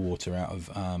called Stillwater out of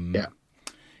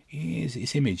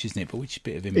it's Image, isn't it? But which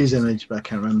bit of Image? Is Image, but I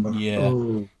can't remember. Yeah.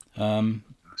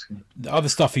 The other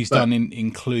stuff he's done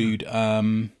include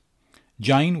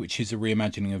Jane, which is a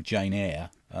reimagining of Jane Eyre,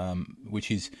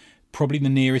 which is probably the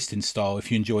nearest in style.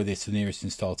 If you enjoy this, the nearest in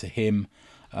style to him.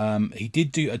 He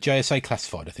did do a JSA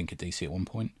Classified, I think, at DC at one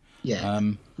point. Yeah,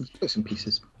 bits and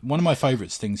pieces. One of my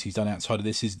favourite things he's done outside of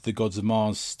this is the Gods of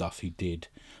Mars stuff he did,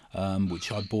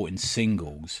 which I bought in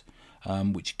singles,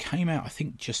 which came out, I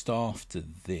think, just after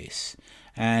this.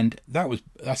 And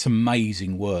that's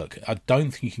amazing work. I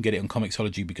don't think you can get it on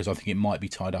Comixology because I think it might be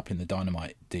tied up in the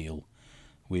Dynamite deal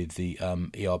with the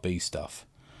ERB stuff.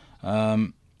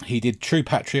 He did True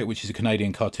Patriot, which is a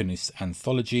Canadian cartoonist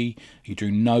anthology. He drew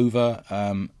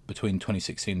Nova between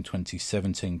 2016 and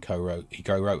 2017. He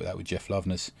co-wrote that with Jeff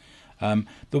Loveness.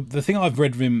 The thing I've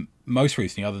read of him most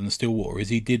recently, other than Stillwater, is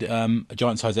he did a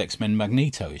Giant Size X-Men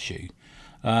Magneto issue,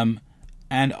 and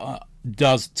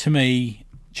does, to me,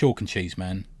 chalk and cheese,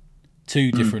 man.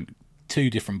 Two different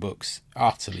books,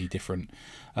 utterly different.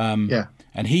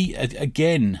 And he,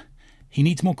 again, he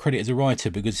needs more credit as a writer,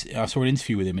 because I saw an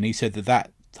interview with him and he said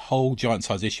that whole Giant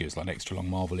Size issue is like an extra long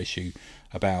Marvel issue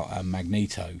about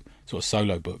Magneto, sort of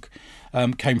solo book,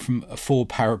 came from a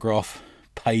 4-paragraph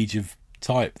page of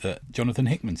type that Jonathan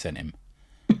Hickman sent him.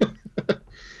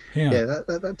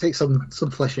 That takes some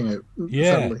fleshing out.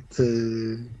 Sadly,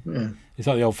 it's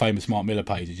like the old famous Mark Miller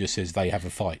page. It just says they have a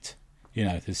fight.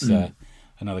 There's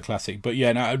another classic. But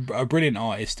a brilliant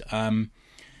artist.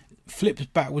 Flips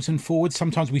backwards and forwards.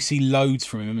 Sometimes we see loads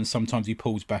from him, and sometimes he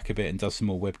pulls back a bit and does some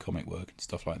more webcomic work and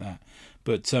stuff like that.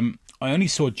 But I only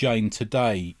saw Jane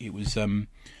today. It was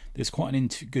there's quite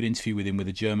a good interview with him with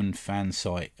a German fan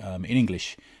site in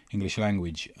English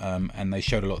language, and they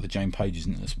showed a lot of the Jane pages,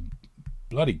 and it's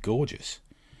bloody gorgeous,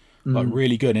 like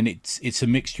really good. And it's a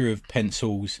mixture of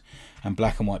pencils and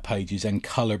black and white pages and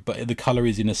colour, but the colour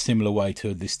is in a similar way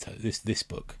to this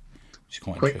book.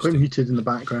 Quite muted in the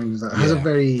background. That has a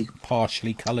very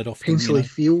partially coloured off pencily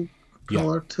feel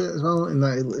colour to it as well, in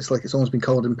that it's like it's almost been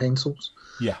coloured in pencils.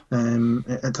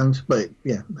 At times, but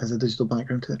has a digital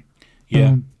background to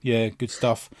it. Good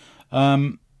stuff.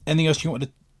 Anything else you want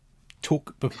to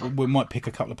talk? We might pick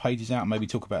a couple of pages out and maybe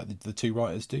talk about the two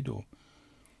writers did, or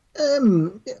I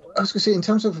was going to say, in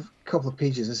terms of a couple of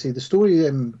pages, I say the story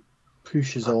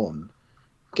pushes on,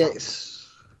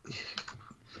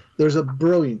 there's a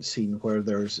brilliant scene where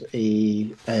there's a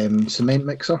cement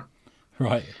mixer,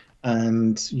 right,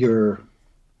 and your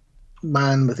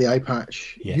man with the eye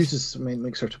patch uses the cement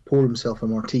mixer to pour himself a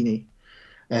martini,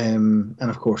 and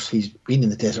of course he's been in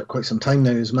the desert quite some time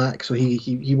now as Mac, so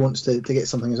he wants to get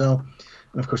something as well,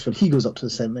 and of course when he goes up to the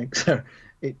cement mixer,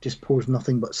 it just pours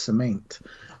nothing but cement,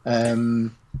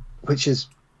 which is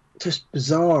just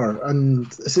bizarre.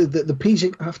 And so the page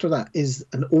after that is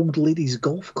an old ladies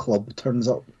golf club turns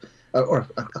up, or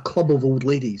a club of old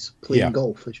ladies playing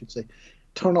golf, I should say,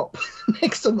 turn up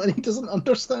next to him, and he doesn't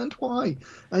understand why,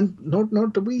 and nor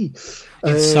do we.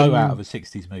 It's so out of a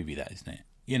 60s movie, that, isn't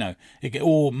it?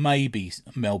 Or maybe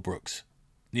Mel Brooks.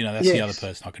 That's the other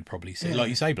person I could probably see. Like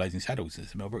you say, Blazing Saddles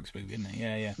is a Mel Brooks movie, isn't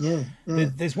it? Yeah.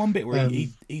 There's one bit where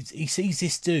he sees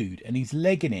this dude and he's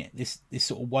legging it. This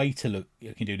sort of waiter look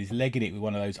you can do. He's legging it with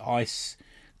one of those ice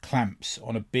clamps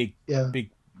on a big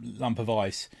lump of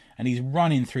ice, and he's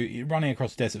running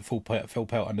across the desert full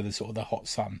pelt under the sort of the hot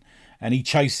sun. And he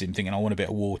chases him, thinking, "I want a bit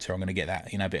of water. I'm going to get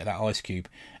that, a bit of that ice cube."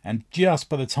 And just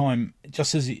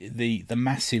as the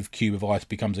massive cube of ice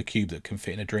becomes a cube that can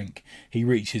fit in a drink, he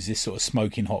reaches this sort of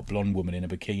smoking hot blonde woman in a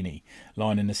bikini,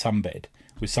 lying in a sunbed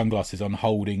with sunglasses on,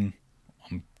 holding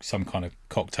some kind of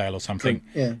cocktail or something,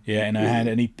 in her hand,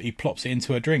 and he plops it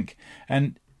into her drink,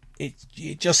 and it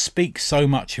just speaks so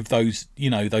much of those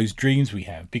those dreams we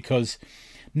have, because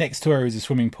next to her is a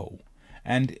swimming pool,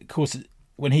 and of course,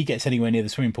 when he gets anywhere near the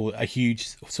swimming pool, a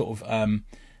huge sort of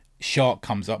shark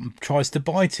comes up and tries to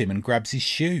bite him and grabs his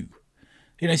shoe.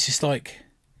 It's just like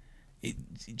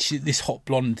this hot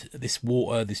blonde, this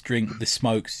water, this drink, this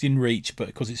smoke, it's in reach, but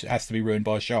because it has to be ruined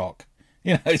by a shark.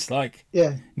 It's like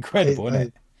incredible, isn't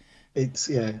it? It's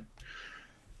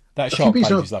that shark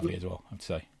page is lovely as well, I'd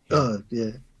say. So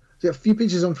a few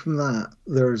pages on from that,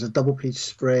 there's a double page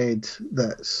spread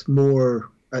that's more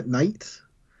at night.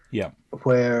 Yeah,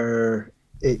 where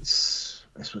it's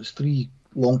 3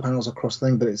 long panels across the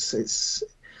thing, but it's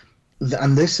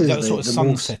and this is that sort of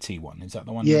sunsetty one. Is that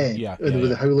the one?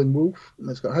 With a howling wolf, and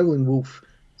it's got a howling wolf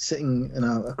sitting in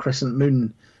a crescent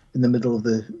moon in the middle of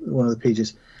one of the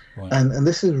pages, right. and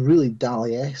this is really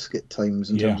Dali-esque at times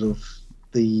in terms of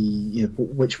the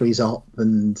which way's up,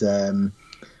 and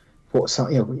what's,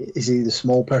 is he the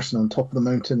small person on top of the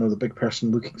mountain or the big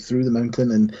person looking through the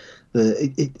mountain? And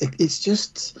it's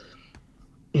just,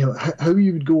 how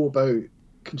you would go about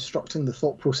constructing the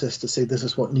thought process to say this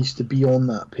is what needs to be on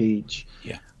that page.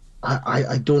 Yeah,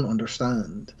 I don't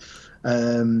understand.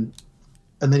 And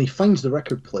then he finds the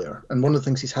record player, and one of the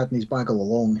things he's had in his bag all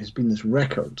along has been this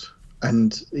record,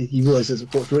 and he realizes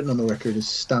that what's written on the record is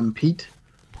Stampede,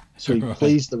 so he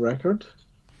plays the record.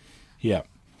 Yeah,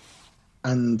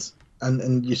 and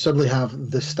you suddenly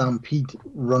have the Stampede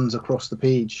runs across the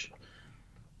page,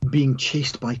 being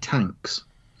chased by tanks,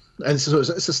 and so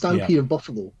it's a stampede of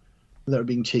buffalo that are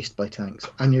being chased by tanks,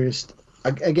 and you're just,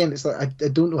 again, it's like I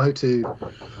don't know how to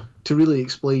really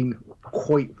explain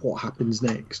quite what happens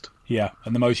next. Yeah,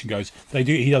 and the motion goes.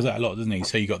 He does that a lot, doesn't he?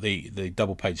 So you got the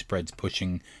double page spreads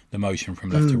pushing the motion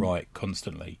from left to right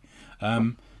constantly.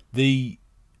 As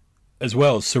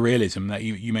well as surrealism that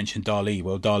you mentioned Dali.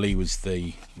 Well, Dali was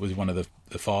one of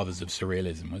the fathers of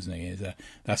surrealism, wasn't he?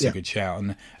 That's a good shout,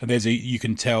 and you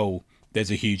can tell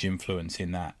there's a huge influence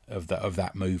in that of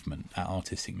that movement, that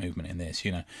artistic movement in this.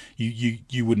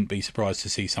 You wouldn't be surprised to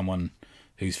see someone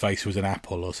whose face was an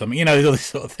apple or something. All this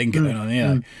sort of thing going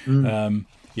on.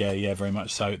 Yeah, very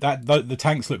much so. The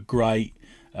tanks look great.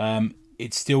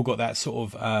 It's still got that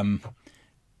sort of.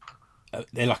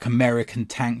 They're like American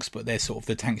tanks, but they're sort of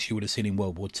the tanks you would have seen in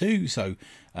World War II. So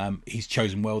he's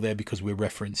chosen well there because we're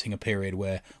referencing a period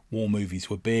where war movies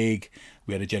were big.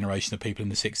 We had a generation of people in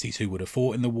the 60s who would have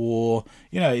fought in the war.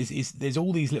 There's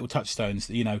all these little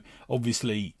touchstones.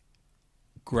 Obviously,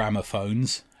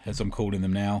 gramophones, as I'm calling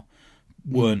them now,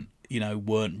 weren't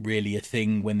really a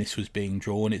thing when this was being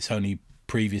drawn. It's only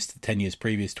 10 years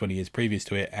previous, 20 years previous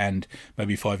to it, and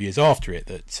maybe 5 years after it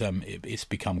that it's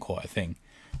become quite a thing.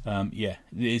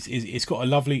 It's got a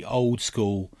lovely old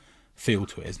school feel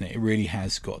to it, isn't it? It really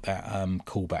has got that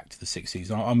callback to the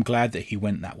 60s. I'm glad that he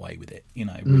went that way with it. It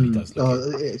really does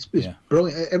look it's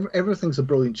brilliant. Everything's a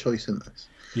brilliant choice in this.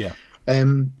 Yeah.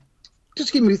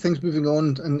 Just to keep things moving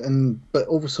on, but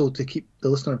also to keep the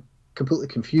listener completely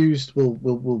confused,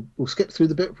 we'll skip through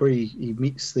the bit where he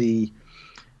meets the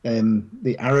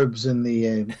Arabs in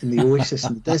the oasis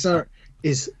in the desert.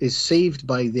 Is saved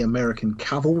by the American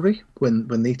cavalry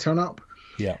when they turn up,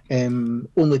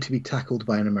 only to be tackled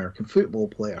by an American football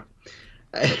player.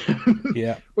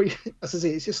 Yeah, as I say,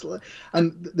 it's just,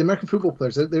 and the American football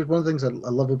players. There's one of the things I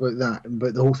love about that,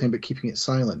 about the whole thing about keeping it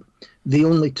silent. They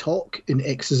only talk in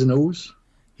X's and O's.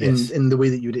 Yes. In the way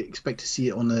that you would expect to see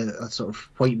it on a sort of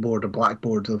whiteboard or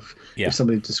blackboard of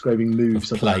somebody describing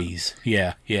moves of plays.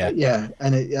 Yeah. And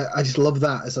I just love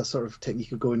that as a sort of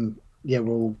technique of going,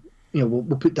 we'll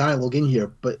put dialogue in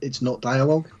here, but it's not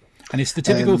dialogue. And it's the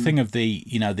typical thing of the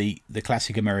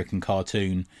classic American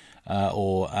cartoon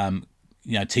or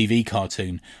TV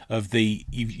cartoon of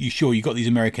you've got these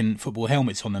American football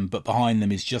helmets on them, but behind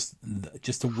them is just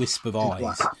a wisp of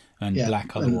eyes and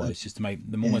black otherwise, just to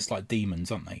make them almost like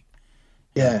demons, aren't they?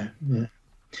 Yeah.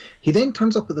 He then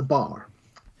turns up at the bar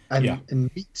and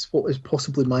meets what is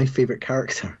possibly my favourite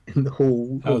character in the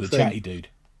whole thing. The chatty dude.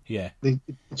 Yeah, the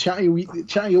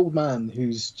chatty old man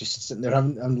who's just sitting there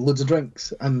having loads of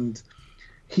drinks, and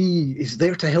he is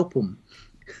there to help him.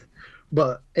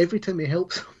 But every time he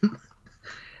helps him,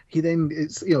 he then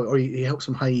he helps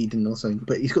him hide and all that.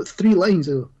 But he's got 3 lines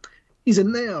of, "He's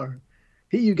in there.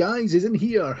 Hey, you guys, he's in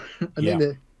here." And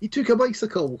then he took a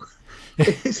bicycle.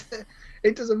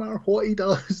 It doesn't matter what he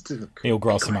does. He'll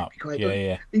grass him up.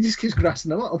 Yeah. He just keeps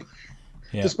grassing him up.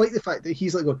 Yeah. Despite the fact that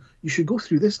he's like going, "You should go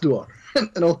through this door,"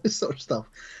 and all this sort of stuff.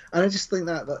 And I just think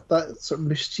that sort of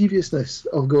mischievousness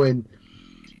of going,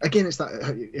 again, it's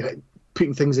that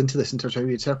putting things into this in terms of how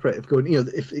you interpret it, of going,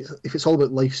 if it's all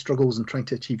about life struggles and trying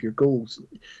to achieve your goals,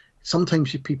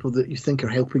 sometimes you people that you think are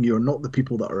helping you are not the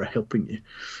people that are helping you.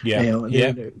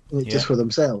 Just for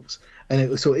themselves.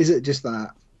 And so is it just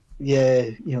that?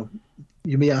 You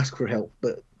may ask for help,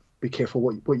 but be careful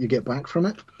what you get back from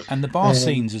it. And the bar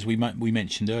scenes, as we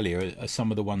mentioned earlier, are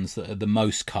some of the ones that are the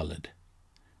most coloured.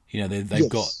 They've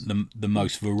got the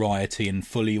most variety and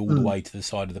fully all the way to the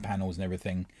side of the panels and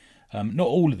everything. Not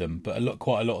all of them, but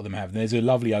quite a lot of them have. And there's a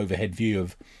lovely overhead view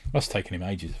of. That's taken him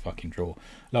ages to fucking draw.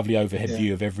 Lovely overhead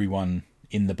view of everyone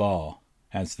in the bar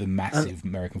as the massive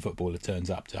American footballer turns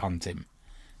up to hunt him.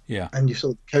 Yeah. And you've got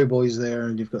the cowboys there,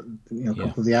 and you've got a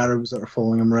couple of the Arabs that are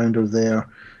following him around over there.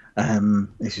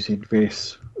 As you said,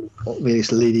 various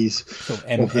ladies, sort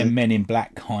of men in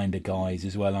black kind of guys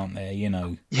as well, aren't there?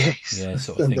 Yes,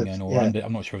 sort of thing.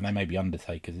 I'm not sure if they may be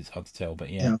undertakers. It's hard to tell, but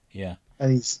yeah.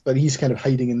 And he's kind of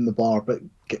hiding in the bar, but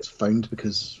gets found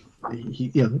because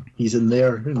he's in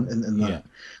there and that.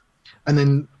 And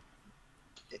then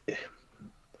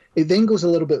it then goes a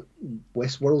little bit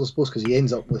Westworld, I suppose, because he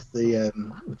ends up with the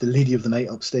lady of the night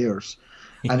upstairs,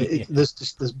 and there's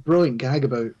just this brilliant gag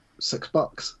about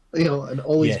 $6, and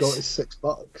all he's got is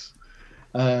 $6.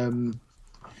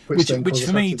 Which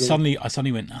for me, I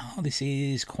suddenly went, oh, this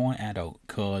is quite adult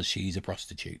because she's a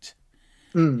prostitute.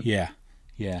 Mm.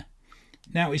 Yeah.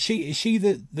 Now, is she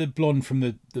the blonde from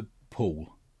the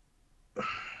pool?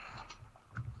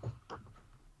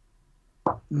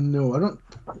 No, I don't.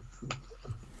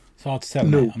 It's hard to tell.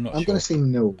 No, I'm not sure. I'm going to say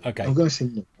no. Okay. I'm going to say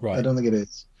no. Right. I don't think it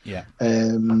is. Yeah.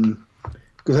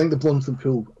 Because I think the blonde from the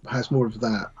pool has more of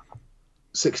that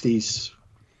 60s.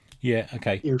 Yeah.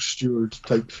 Okay. Ear steward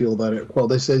type feel about it. Well,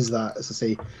 this is that, as I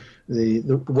say, the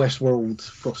Westworld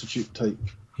prostitute type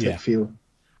feel.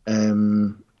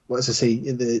 Well, as I say,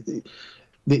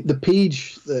 the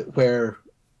page where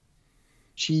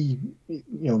she,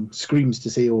 screams to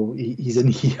say, "Oh, he's in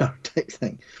here," type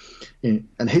thing,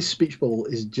 and his speech bubble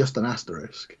is just an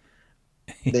asterisk.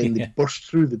 Then they burst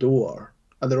through the door,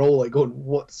 and they're all like going,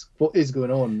 "What is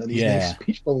going on?" And his next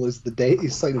speech bubble is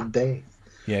his sign of death.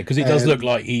 Yeah, because it does look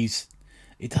like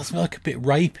it does look a bit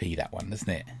rapey, that one, doesn't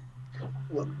it?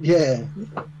 Well, yeah,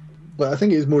 but I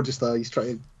think it's more just that he's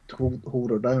trying to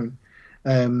hold her down.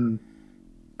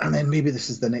 And then maybe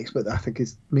this is the next bit that I think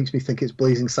makes me think it's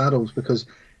Blazing Saddles, because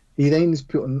he then is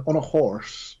put on a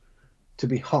horse to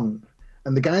be hung,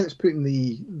 and the guy that's putting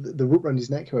the rope around his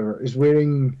neck, however, is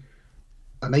wearing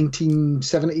a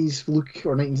 1970s look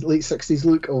or late 60s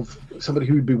look of somebody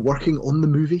who would be working on the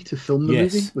movie to film the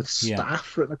movie, with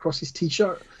staff written across his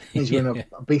t-shirt, and he's wearing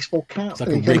a baseball cap. It's like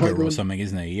a rigger or something,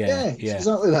 isn't he? Yeah, it's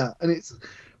exactly that. And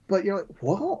but you're like,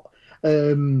 what?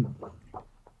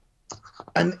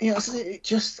 And it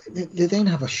just, they then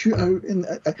have a shootout, and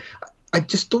I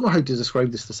just don't know how to describe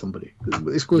this to somebody.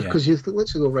 It's because you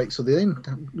literally go, right, so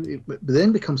it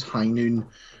then becomes high noon,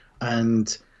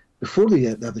 and before they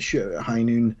have the shootout at high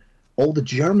noon, all the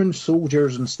German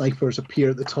soldiers and snipers appear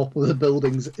at the top of the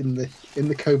buildings in the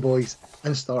Cowboys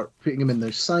and start putting them in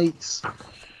their sights.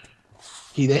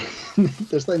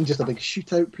 There's then just a big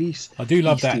shootout piece. I do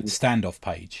love that standoff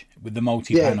page with the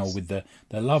multi-panel, with the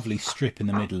lovely strip in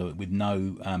the middle of it with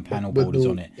no panel borders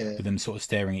on it, with them sort of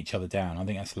staring each other down. I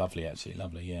think that's lovely, absolutely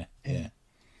lovely. Yeah.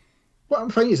 What I'm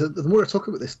finding is that the more I talk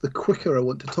about this, the quicker I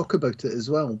want to talk about it as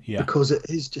well. Yeah. Because it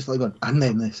is just like going, and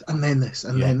then this, and then this,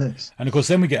 and then this. And of course,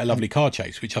 then we get a lovely car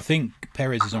chase, which I think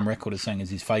Perez is on record as saying is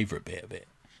his favourite bit of it.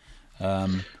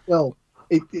 Well,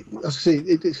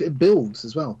 it builds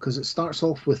as well, because it starts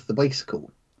off with the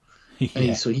bicycle.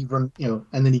 And so he runs,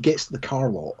 and then he gets to the car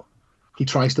lot. He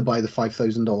tries to buy the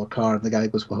 $5,000 car, and the guy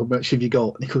goes, "Well, how much have you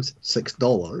got?" And he goes,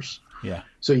 $6. Yeah.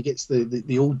 So he gets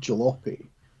the old jalopy,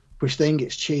 which then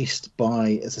gets chased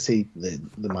by, as I say, the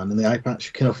man in the eye patch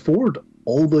who can afford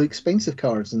all the expensive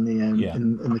cars in the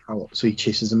in the car lot. So he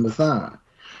chases him with that.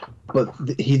 But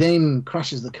he then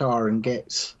crashes the car and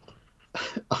gets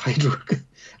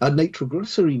a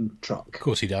nitroglycerine truck. Of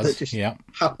course he does. That just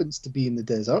happens to be in the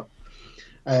desert.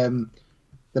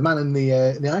 The man in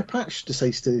the eye patch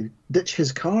decides to ditch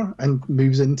his car and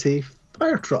moves into a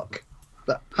fire truck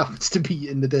that happens to be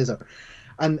in the desert.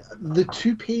 And the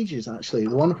 2 pages, actually,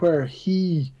 the one where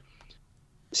he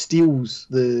steals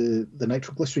the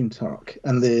nitroglycerine truck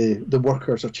and the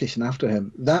workers are chasing after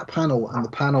him, that panel and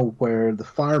the panel where the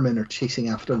firemen are chasing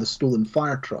after the stolen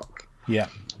fire truck. Yeah.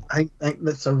 I think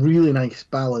that's a really nice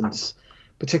balance,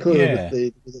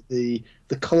 particularly with the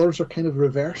colours are kind of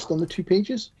reversed on the 2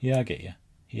 pages. Yeah, I get you.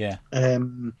 Yeah.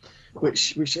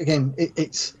 Which again,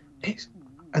 it's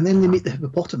and then they meet the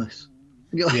hippopotamus.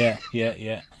 Yeah.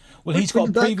 Well, he's got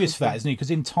a previous for that, isn't he?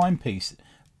 Because in Timepiece,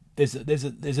 there's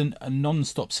a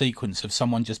non-stop sequence of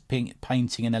someone just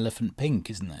painting an elephant pink,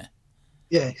 isn't there?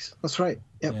 Yes, that's right.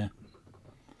 Yep.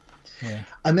 Yeah.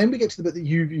 And then we get to the bit that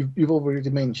you've already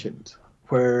mentioned,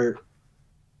 where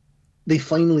they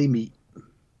finally meet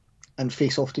and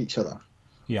face off to each other.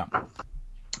 Yeah.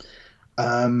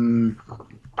 And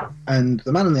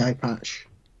the man in the eye patch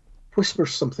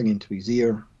whispers something into his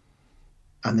ear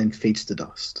and then fades to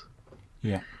dust.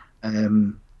 Yeah.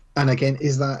 And again,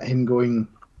 is that him going,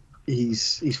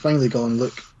 he's finally gone,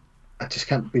 look, I just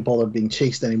can't be bothered being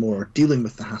chased anymore or dealing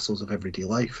with the hassles of everyday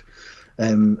life.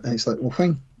 And it's like, well,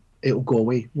 fine, it'll go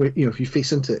away. If you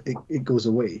face into it, it goes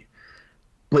away.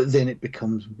 But then it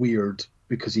becomes weird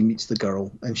because he meets the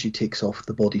girl and she takes off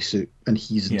the bodysuit and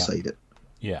he's inside it.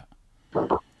 Yeah.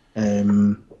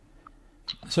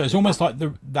 So it's almost like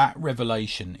that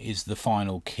revelation is the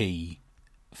final key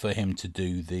for him to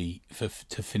do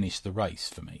to finish the race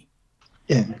for me.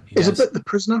 Yeah, it's a bit the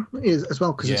prisoner is as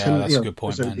well, because it's him. That's a good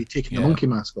point, man. Taking the monkey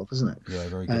mask off, isn't it? Yeah,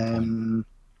 very good point.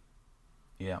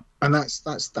 Yeah. And that's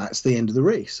the end of the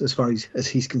race as far as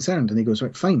he's concerned. And he goes,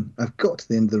 right, fine, I've got to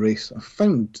the end of the race. I've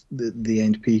found the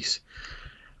end piece.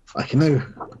 I can now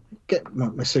get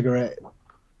my cigarette.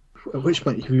 At which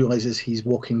point he realizes he's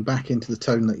walking back into the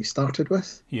town that he started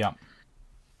with. Yeah.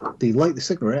 They light the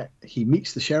cigarette. He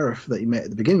meets the sheriff that he met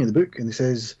at the beginning of the book, and he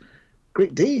says,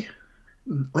 "Great day.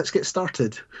 Let's get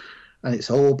started." And it's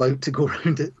all about to go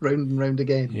round and round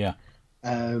again. Yeah.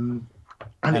 And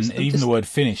even the word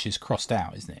finish is crossed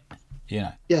out, isn't it?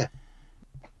 Yeah. Yeah.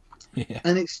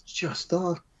 And it's just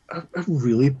a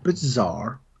really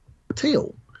bizarre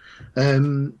tale.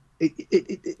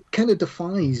 It kind of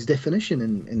defies definition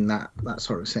in that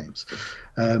sort of sense.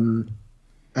 And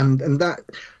that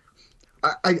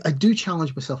I do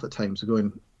challenge myself at times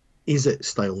going, is it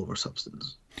style over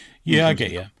substance? Yeah, I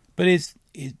get you. But is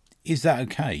that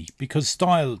okay? Because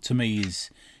style to me is,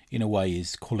 in a way,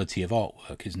 is quality of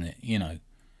artwork, isn't it? You know.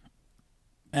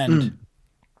 And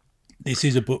this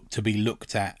is a book to be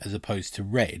looked at as opposed to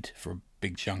read for a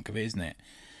big chunk of it, isn't it?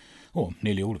 Or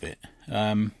nearly all of it.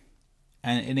 And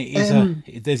it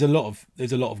is there's a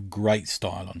lot of great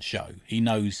style on show. He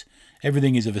knows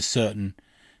everything is of a certain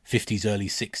 50s, early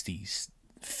 60s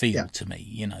feel to me.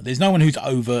 You know, there's no one who's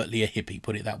overtly a hippie,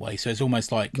 put it that way. So it's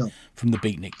almost like from the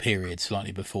Beatnik period,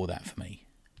 slightly before that for me.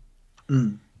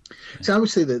 So I would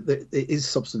say that it is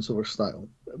substance over style,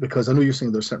 because I know you're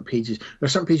saying there are certain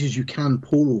pages you can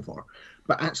pore over,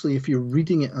 but actually if you're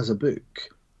reading it as a book,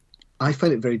 I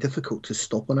find it very difficult to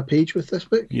stop on a page with this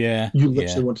book. Yeah, you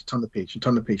literally want to turn the page and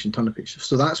turn the page and turn the page.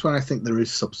 So that's where I think there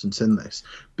is substance in this,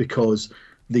 because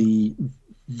the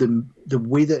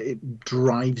way that it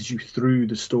drives you through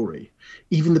the story,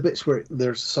 even the bits where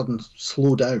there's sudden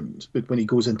slowdowns, but when he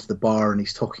goes into the bar and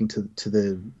he's talking to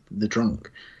the drunk,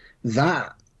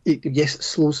 that it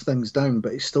slows things down,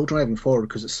 but it's still driving forward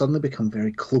because it's suddenly become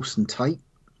very close and tight.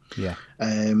 Yeah.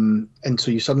 And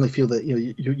so you suddenly feel that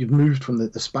you've moved from the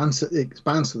expanse of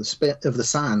the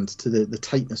sand to the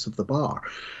tightness of the bar,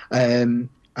 and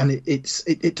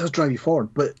it does drive you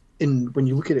forward. But when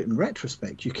you look at it in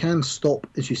retrospect, you can stop,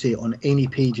 as you say, on any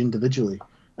page individually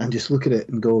and just look at it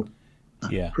and go,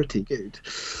 pretty good.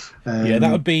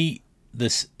 That would be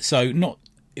this. So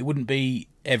it wouldn't be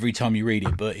every time you read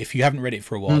it, but if you haven't read it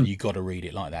for a while, you got to read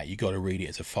it like that. You got to read it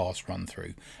as a fast run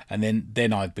through, and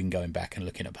then I've been going back and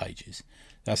looking at pages.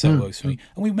 That's how it works for me.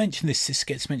 And we mentioned this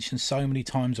gets mentioned so many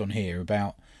times on here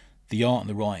about the art and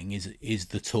the writing is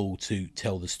the tool to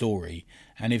tell the story,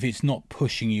 and if it's not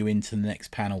pushing you into the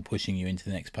next panel, pushing you into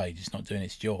the next page, it's not doing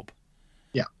its job.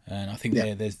 Yeah, and I think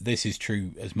this is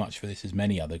true as much for this as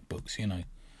many other books. You know,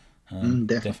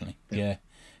 definitely.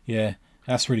 Yeah.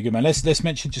 That's really good, man. Let's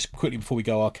mention just quickly before we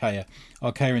go Archaia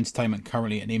Entertainment,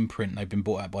 currently an imprint. They've been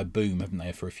bought out by Boom, haven't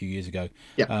they, for a few years ago?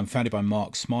 Yeah. Founded by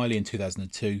Mark Smiley in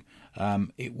 2002.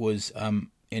 It was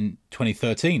in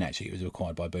 2013, actually, it was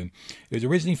acquired by Boom. It was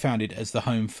originally founded as the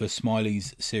home for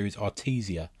Smiley's series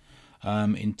Artesia.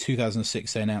 In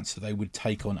 2006, they announced that they would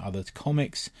take on other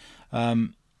comics.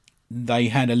 They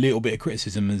had a little bit of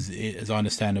criticism, as I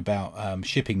understand, about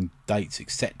shipping dates,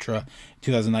 etc. In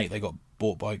 2008, they got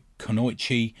bought by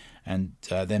Konoichi, and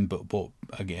then bought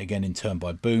again in turn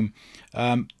by Boom.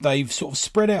 They've sort of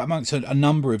spread out amongst a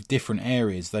number of different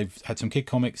areas. They've had some kid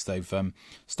comics, they've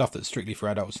stuff that's strictly for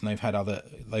adults, and they've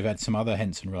had some other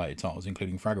Henson related titles,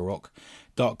 including Fraggle Rock,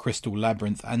 Dark Crystal,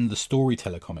 Labyrinth, and the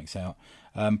Storyteller comics out.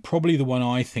 Probably the one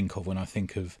I think of when I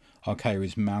think of Archaia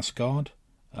is Mouse Guard.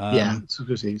 It's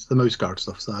the Mouse Guard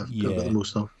stuff that I've got the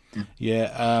most of.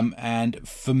 And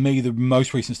for me, the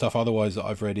most recent stuff otherwise that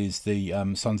I've read is the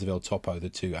Sons of El Topo, the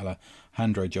two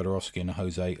Alejandro Jodorowsky and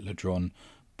Jose Ladron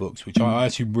books, which I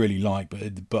actually really like,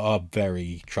 but are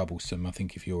very troublesome. I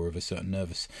think if you're of a certain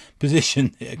nervous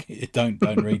position, don't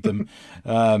read them.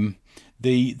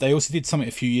 They also did something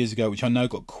a few years ago, which I know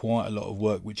got quite a lot of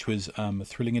work, which was a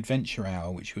Thrilling Adventure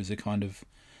Hour, which was a kind of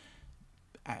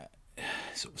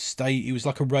sort of stage. It was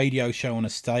like a radio show on a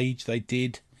stage they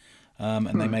did.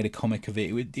 And they made a comic of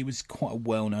it. It was quite a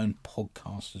well-known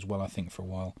podcast as well, I think, for a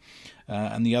while.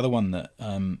 And the other one that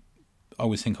I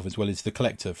always think of as well is The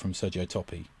Collector from Sergio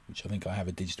Toppi, which I think I have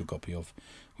a digital copy of,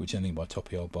 which anything by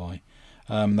Toppi I'll buy.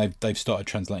 They've started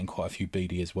translating quite a few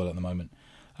BD as well at the moment.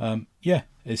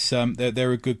 It's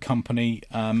they're a good company.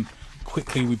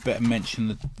 Quickly, we better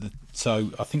mention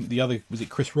so I think the other, was it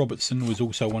Chris Robertson, was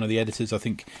also one of the editors. I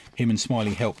think him and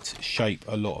Smiley helped shape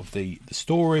a lot of the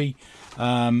story.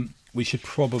 We should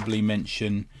probably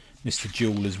mention Mr.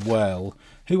 Jewell as well,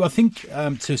 who I think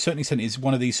to a certain extent is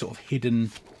one of these sort of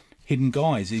hidden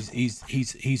guys.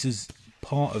 He's as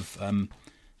part of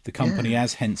the company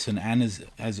as Henson and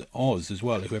as Oz as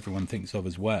well, who everyone thinks of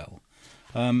as well.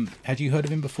 Had you heard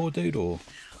of him before, dude? Or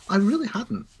I really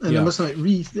hadn't, and I must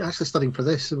admit, actually studying for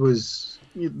this was.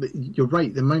 You're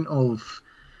right. The amount of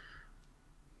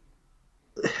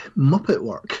Muppet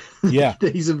work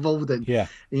that he's involved in. Yeah,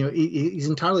 he's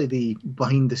entirely the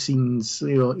behind the scenes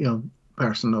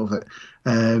person of it.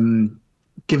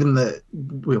 Given that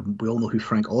we all know who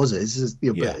Frank Oz is,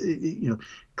 but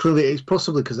clearly it's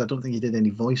possibly because I don't think he did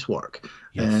any voice work.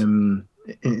 Yes.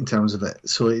 In terms of it,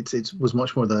 so it was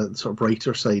much more the sort of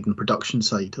writer side and production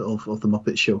side of the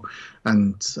Muppet Show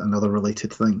and other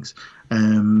related things.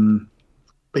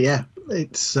 But yeah,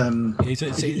 it's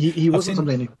he wasn't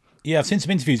somebody I knew. Yeah, I've seen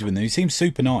some interviews with him. He seems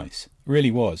super nice, really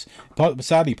was.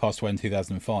 Sadly, passed away in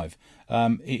 2005.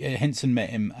 Henson met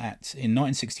him in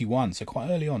 1961, so quite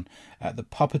early on, at the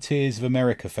Puppeteers of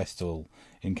America Festival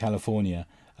in California.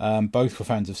 Both were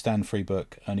fans of Stan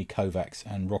Freberg, Ernie Kovacs,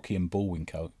 and Rocky and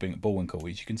Bullwinkle,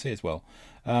 which you can see as well.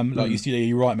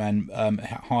 You're right, man.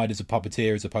 Hired as a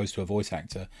puppeteer as opposed to a voice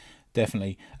actor,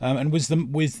 definitely. And was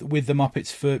with the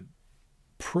Muppets for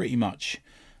pretty much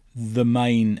the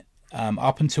main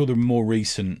up until the more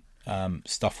recent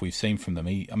stuff we've seen from them.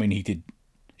 He did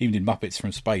Muppets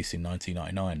from Space in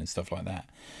 1999 and stuff like that.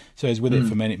 So he was with it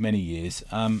for many years.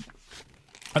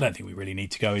 I don't think we really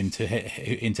need to go into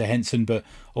Henson, but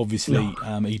obviously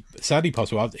he sadly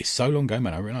passed away. It's so long ago,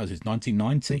 man. I realise it's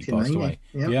 1990 he passed away.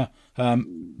 Yeah.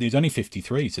 He was only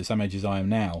 53, so same age as I am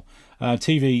now.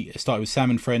 TV started with Sam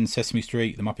and Friends, Sesame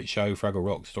Street, The Muppet Show, Fraggle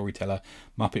Rock, Storyteller,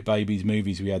 Muppet Babies.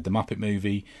 Movies, we had The Muppet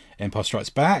Movie, Empire Strikes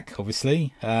Back,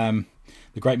 obviously, The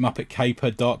Great Muppet Caper,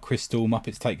 Dark Crystal,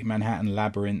 Muppets Take Manhattan,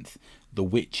 Labyrinth, The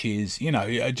Witches,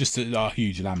 just a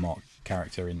huge landmark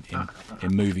character in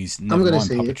movies. I'm going to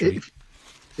say,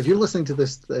 if you're listening to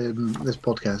this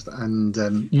podcast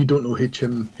and you don't know who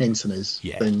Jim Henson is,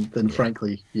 then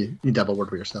frankly, you need to have a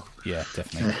word with yourself. Yeah,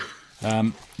 definitely.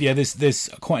 There's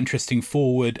a quite interesting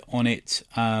forward on it,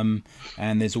 and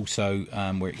there's also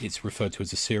where it's referred to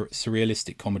as a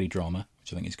surrealistic comedy drama,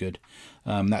 which I think is good.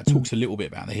 That talks a little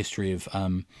bit about the history of,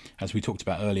 as we talked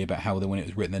about earlier, about how when it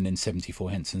was written in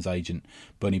 1974, Henson's agent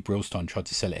Bernie Brillstein tried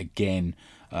to sell it again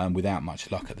without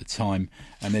much luck at the time.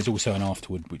 And there's also an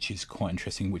afterward, which is quite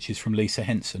interesting, which is from Lisa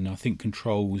Henson. I think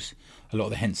controls a lot of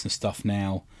the Henson stuff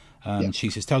now. She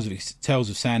says Tales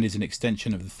of Sand is an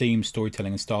extension of the theme,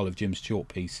 storytelling, and style of Jim's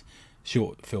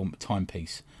short film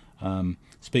Timepiece.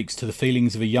 Speaks to the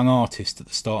feelings of a young artist at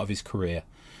the start of his career.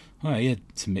 Well, he had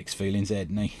some mixed feelings there,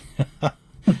 didn't he?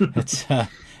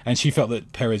 And she felt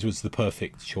that Perez was the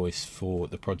perfect choice for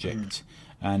the project.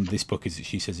 And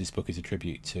she says this book is a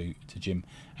tribute to Jim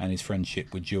and his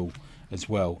friendship with Jewel as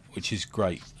well, which is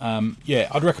great.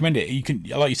 I'd recommend it. You can,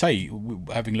 like you say,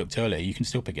 having looked earlier, you can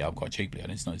still pick it up quite cheaply,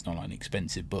 and it's not like an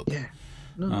expensive book. Yeah,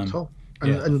 no, not at all.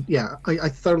 I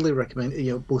thoroughly recommend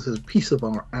it. Both as a piece of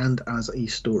art and as a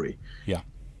story. Yeah.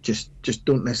 Just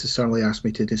don't necessarily ask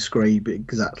me to describe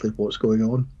exactly what's going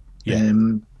on.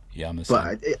 I'm the same.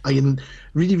 But I am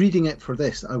really reading it for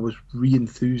this. I was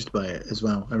re-enthused by it as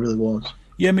well. I really was.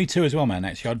 Yeah, me too as well, man.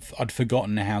 Actually, I'd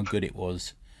forgotten how good it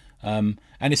was. And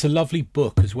it's a lovely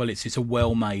book as well. It's a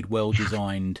well-made,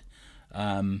 well-designed.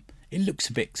 It looks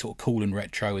a bit sort of cool and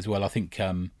retro as well. I think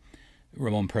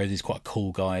Ramon Perez is quite a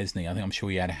cool guy, isn't he? I'm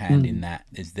sure he had a hand in that.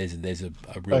 There's a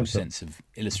real sense of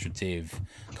illustrative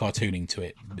cartooning to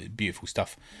it. Beautiful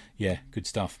stuff. Yeah, good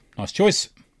stuff. Nice choice.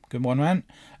 Good one, man.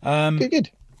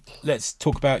 Good. Let's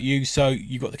talk about you. So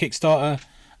you got the Kickstarter.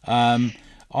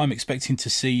 I'm expecting to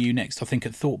see you next. I think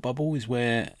at Thought Bubble is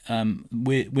where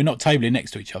we're not tabling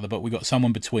next to each other, but we got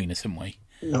someone between us, haven't we?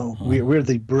 No, we're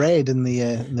the bread in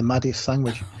the Maddie's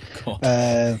sandwich. Oh,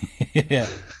 God. Yeah.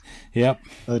 Yep.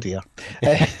 Oh dear.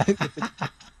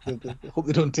 Hope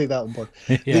they don't take that on board.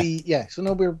 So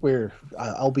now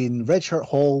I'll be in Red Shirt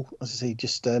Hall, as I say,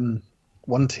 just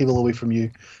one table away from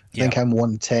you. I think I'm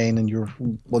 110 and you're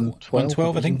 112.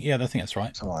 112, I think. Yeah, I think that's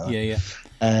right. Something like that. Yeah.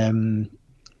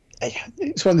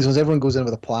 It's one of these ones. Everyone goes in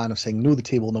with a plan of saying know the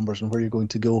table numbers and where you're going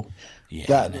to go.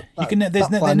 Yeah,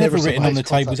 they're never written on the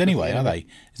tables anyway, are they?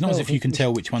 It's not as if you can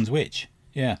tell which one's which.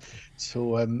 Yeah.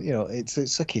 So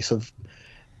it's a case of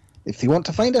if they want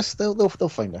to find us, they'll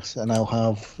find us, and I'll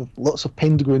have lots of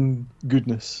Penguin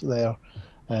goodness there.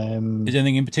 Is there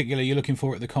anything in particular you're looking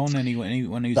for at the con?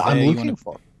 Anyone who's that there? I'm looking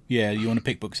for? Yeah, you want to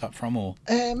pick books up from, or?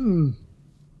 You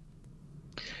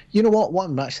know what? What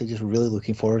I'm actually just really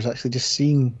looking for is actually just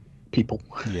seeing people.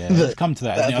 Yeah, it's come to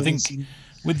that. Isn't it? I think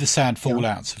with the sad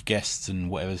fallouts of guests and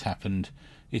whatever's happened,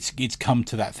 it's come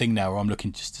to that thing now where I'm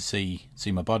looking just to see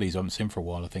my buddies I haven't seen for a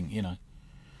while. I think.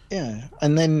 Yeah,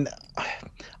 and then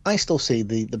I still say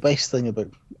the best thing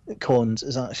about cons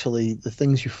is actually the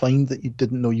things you find that you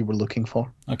didn't know you were looking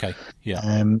for. Okay. Yeah.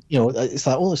 It's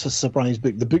like, oh, it's a surprise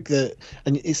book. The book that,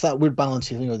 and it's that weird balance.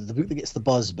 The book that gets the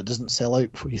buzz but doesn't sell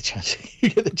out before you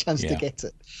get the chance to get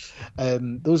it.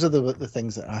 Those are the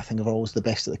things that I think are always the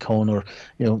best at the con, or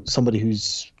somebody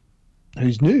who's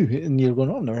new and you're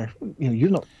going, oh, never,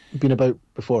 you've not been about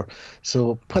before.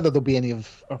 So whether there'll be any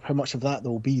of, or how much of that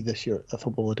there will be this year at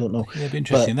football, I don't know. Yeah, it'd be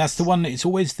interesting. That's the one. It's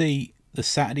always the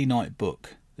Saturday night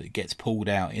book that gets pulled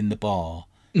out in the bar,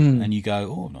 and you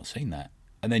go, oh, I've not seen that.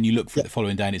 And then you look for it the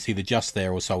following day, and it's either just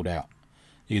there or sold out.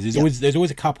 Because there's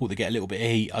always a couple that get a little bit of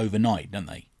heat overnight, don't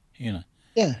they?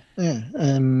 Yeah.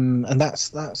 And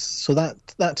that's so that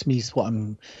to me is what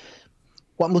I'm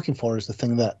looking for, is the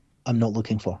thing that I'm not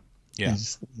looking for. Yeah.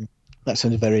 That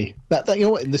sounded very that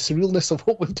in the surrealness of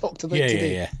what we've talked about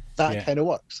today. That kind of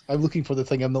works. I'm looking for the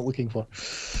thing I'm not looking for.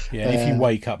 Yeah, if you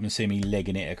wake up and see me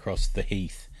legging it across the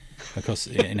heath,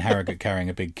 in Harrogate carrying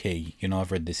a big key,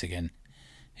 I've read this again.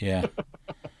 Yeah.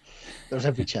 There's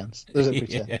every chance.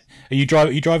 Chance. Are you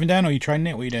driving down, or are you training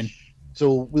it? What are you doing?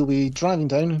 So we'll be driving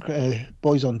down,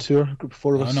 boys on tour, group of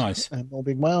 4 of us. Oh, nice. All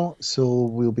being well. So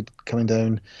we'll be coming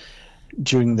down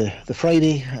during the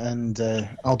Friday, and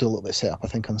I'll do a little bit of setup, I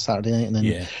think, on Saturday night. And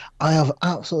then I have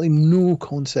absolutely no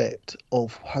concept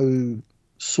of how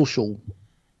social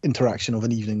interaction of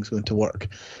an evening is going to work,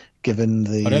 given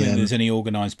the... I don't think there's any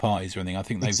organised parties or anything. I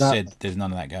think they've said there's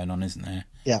none of that going on, isn't there?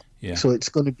 Yeah. So it's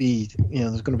going to be,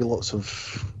 there's going to be lots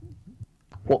of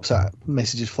WhatsApp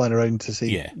messages flying around to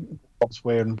say pubs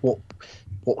where and what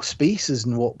spaces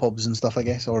and what pubs and stuff, I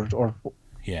guess, or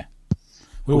yeah.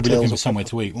 We'll be looking for somewhere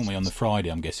to eat, won't we, on the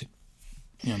Friday, I'm guessing.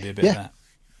 Be a bit of that.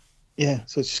 Yeah,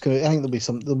 so it's just I think there'll be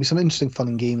some interesting fun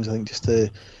and games, I think, just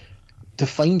to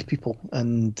find people,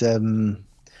 and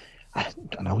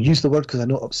I'll use the word because I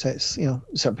know it upsets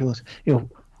certain people.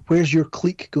 Where's your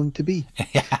clique going to be?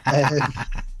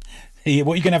 What are you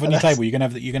going to have on your table? You're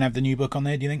going to have the new book on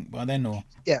there, do you think, by then, or?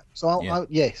 Yeah. So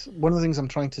yes, one of the things I'm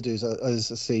trying to do is,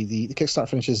 as I say, the Kickstarter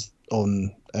finishes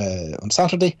on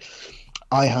Saturday.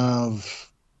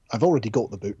 I've already got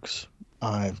the books.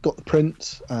 I've got the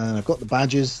prints, and I've got the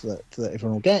badges that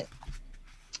everyone will get.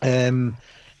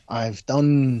 I've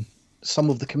done some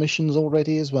of the commissions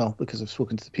already as well, because I've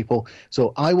spoken to the people.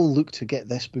 So I will look to get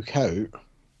this book out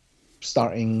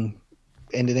starting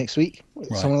end of next week,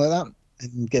 something like that,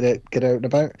 and get out and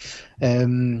about.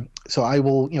 So I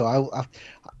will,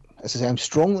 as I say, I'm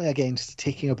strongly against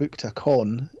taking a book to a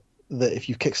con that if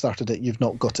you've kickstarted it, you've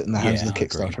not got it in the hands of the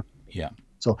Kickstarter. Agree. Yeah.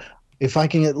 So if I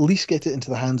can at least get it into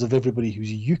the hands of everybody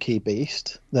who's UK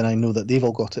based, then I know that they've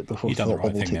all got it before. You've done the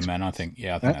right thing, then, man. I think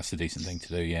that's a decent thing to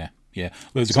do. Yeah. Well,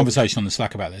 there was a conversation on the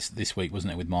Slack about this week,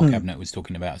 wasn't it? With Mark Abnett was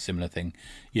talking about a similar thing.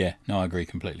 Yeah. No, I agree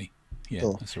completely. Yeah,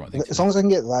 so, that's the right thing. As long as I can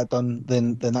get that done,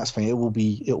 then that's fine. It will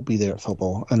be there at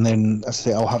football, and then as I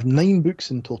say, I'll have 9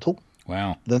 books in total.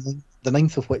 Wow. The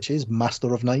 9th of which is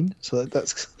Master of Nine. So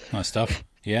that's nice stuff.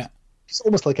 Yeah. It's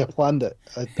almost like I planned it.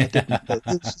 I didn't.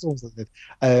 It's almost like that.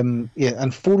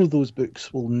 And 4 of those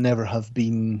books will never have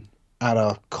been at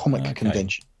a comic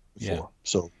convention before. Yeah.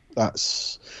 So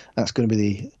that's going to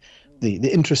be the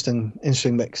interesting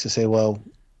mix to say, well,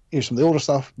 here's some of the older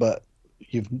stuff, but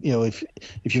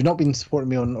if you've not been supporting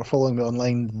me on or following me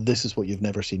online, this is what you've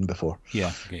never seen before.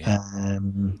 Yeah.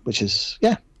 Which is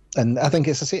and I think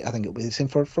I think it'll be the same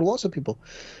for lots of people.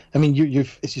 I mean,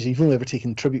 you've only ever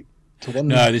taken tribute.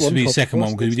 No, this will be the second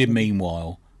one, because we did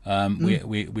Meanwhile.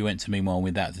 We went to Meanwhile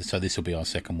with that, so this will be our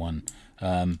second one.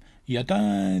 I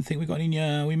don't think we got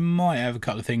any. We might have a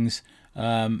couple of things.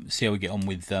 See how we get on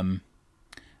with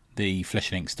the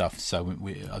Flesh and Ink stuff. So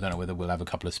I don't know whether we'll have a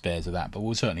couple of spares of that, but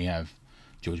we'll certainly have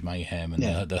George Mayhem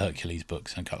and the Hercules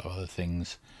books and a couple of other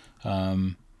things.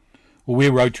 Well,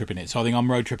 we're road tripping it, so I think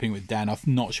I'm road tripping with Dan. I'm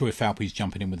not sure if Falpy's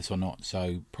jumping in with us or not,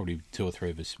 so probably 2 or 3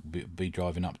 of us will be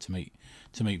driving up to meet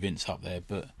Vince up there.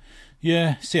 But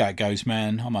yeah, see how it goes,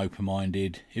 man. I'm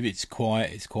open-minded. If it's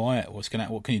quiet, it's quiet. What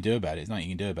can you do about it? There's nothing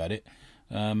you can do about it.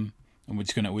 And we're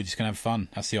just gonna have fun.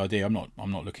 That's the idea. I'm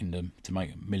not looking to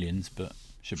make millions, but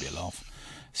should be a laugh.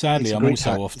 Sadly, I'm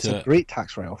also off to. It's a great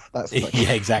tax write-off. That's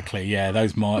yeah, exactly. Yeah,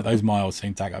 those miles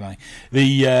seem tax. I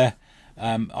think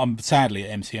I'm sadly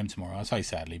at MCM tomorrow. I say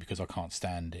sadly because I can't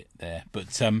stand it there.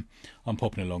 But I'm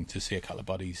popping along to see a couple of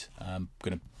buddies. I'm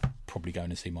going to probably go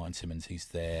and see Martin Simmons. He's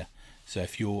there. So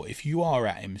if you are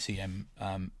at MCM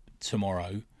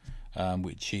tomorrow,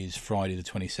 which is Friday the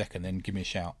 22nd, then give me a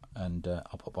shout and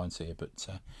I'll pop by and see you. But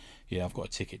I've got a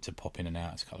ticket to pop in and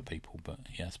out. It's a couple of people, but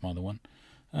yeah, that's my other one.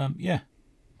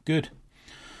 Good.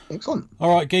 Excellent.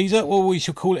 All right, Geezer. Well, we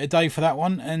shall call it a day for that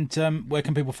one. And where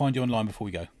can people find you online before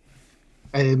we go?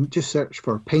 Just search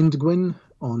for Penguin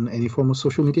on any form of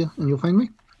social media and you'll find me.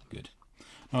 Good.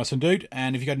 Nice one, dude.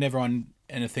 And if you go to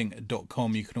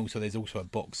neverindanything.com, there's also a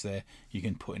box there you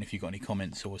can put in if you've got any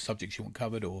comments or subjects you want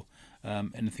covered or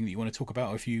anything that you want to talk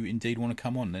about. Or if you indeed want to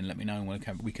come on, then let me know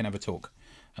and we can have a talk.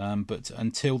 But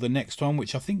until the next one,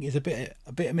 which I think is a bit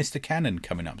of Mr. Cannon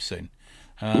coming up soon.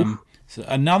 So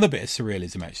another bit of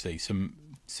surrealism, actually, some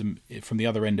from the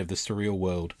other end of the surreal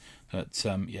world. But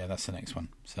that's the next one.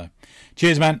 So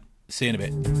cheers, man. See you in a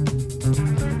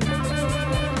bit.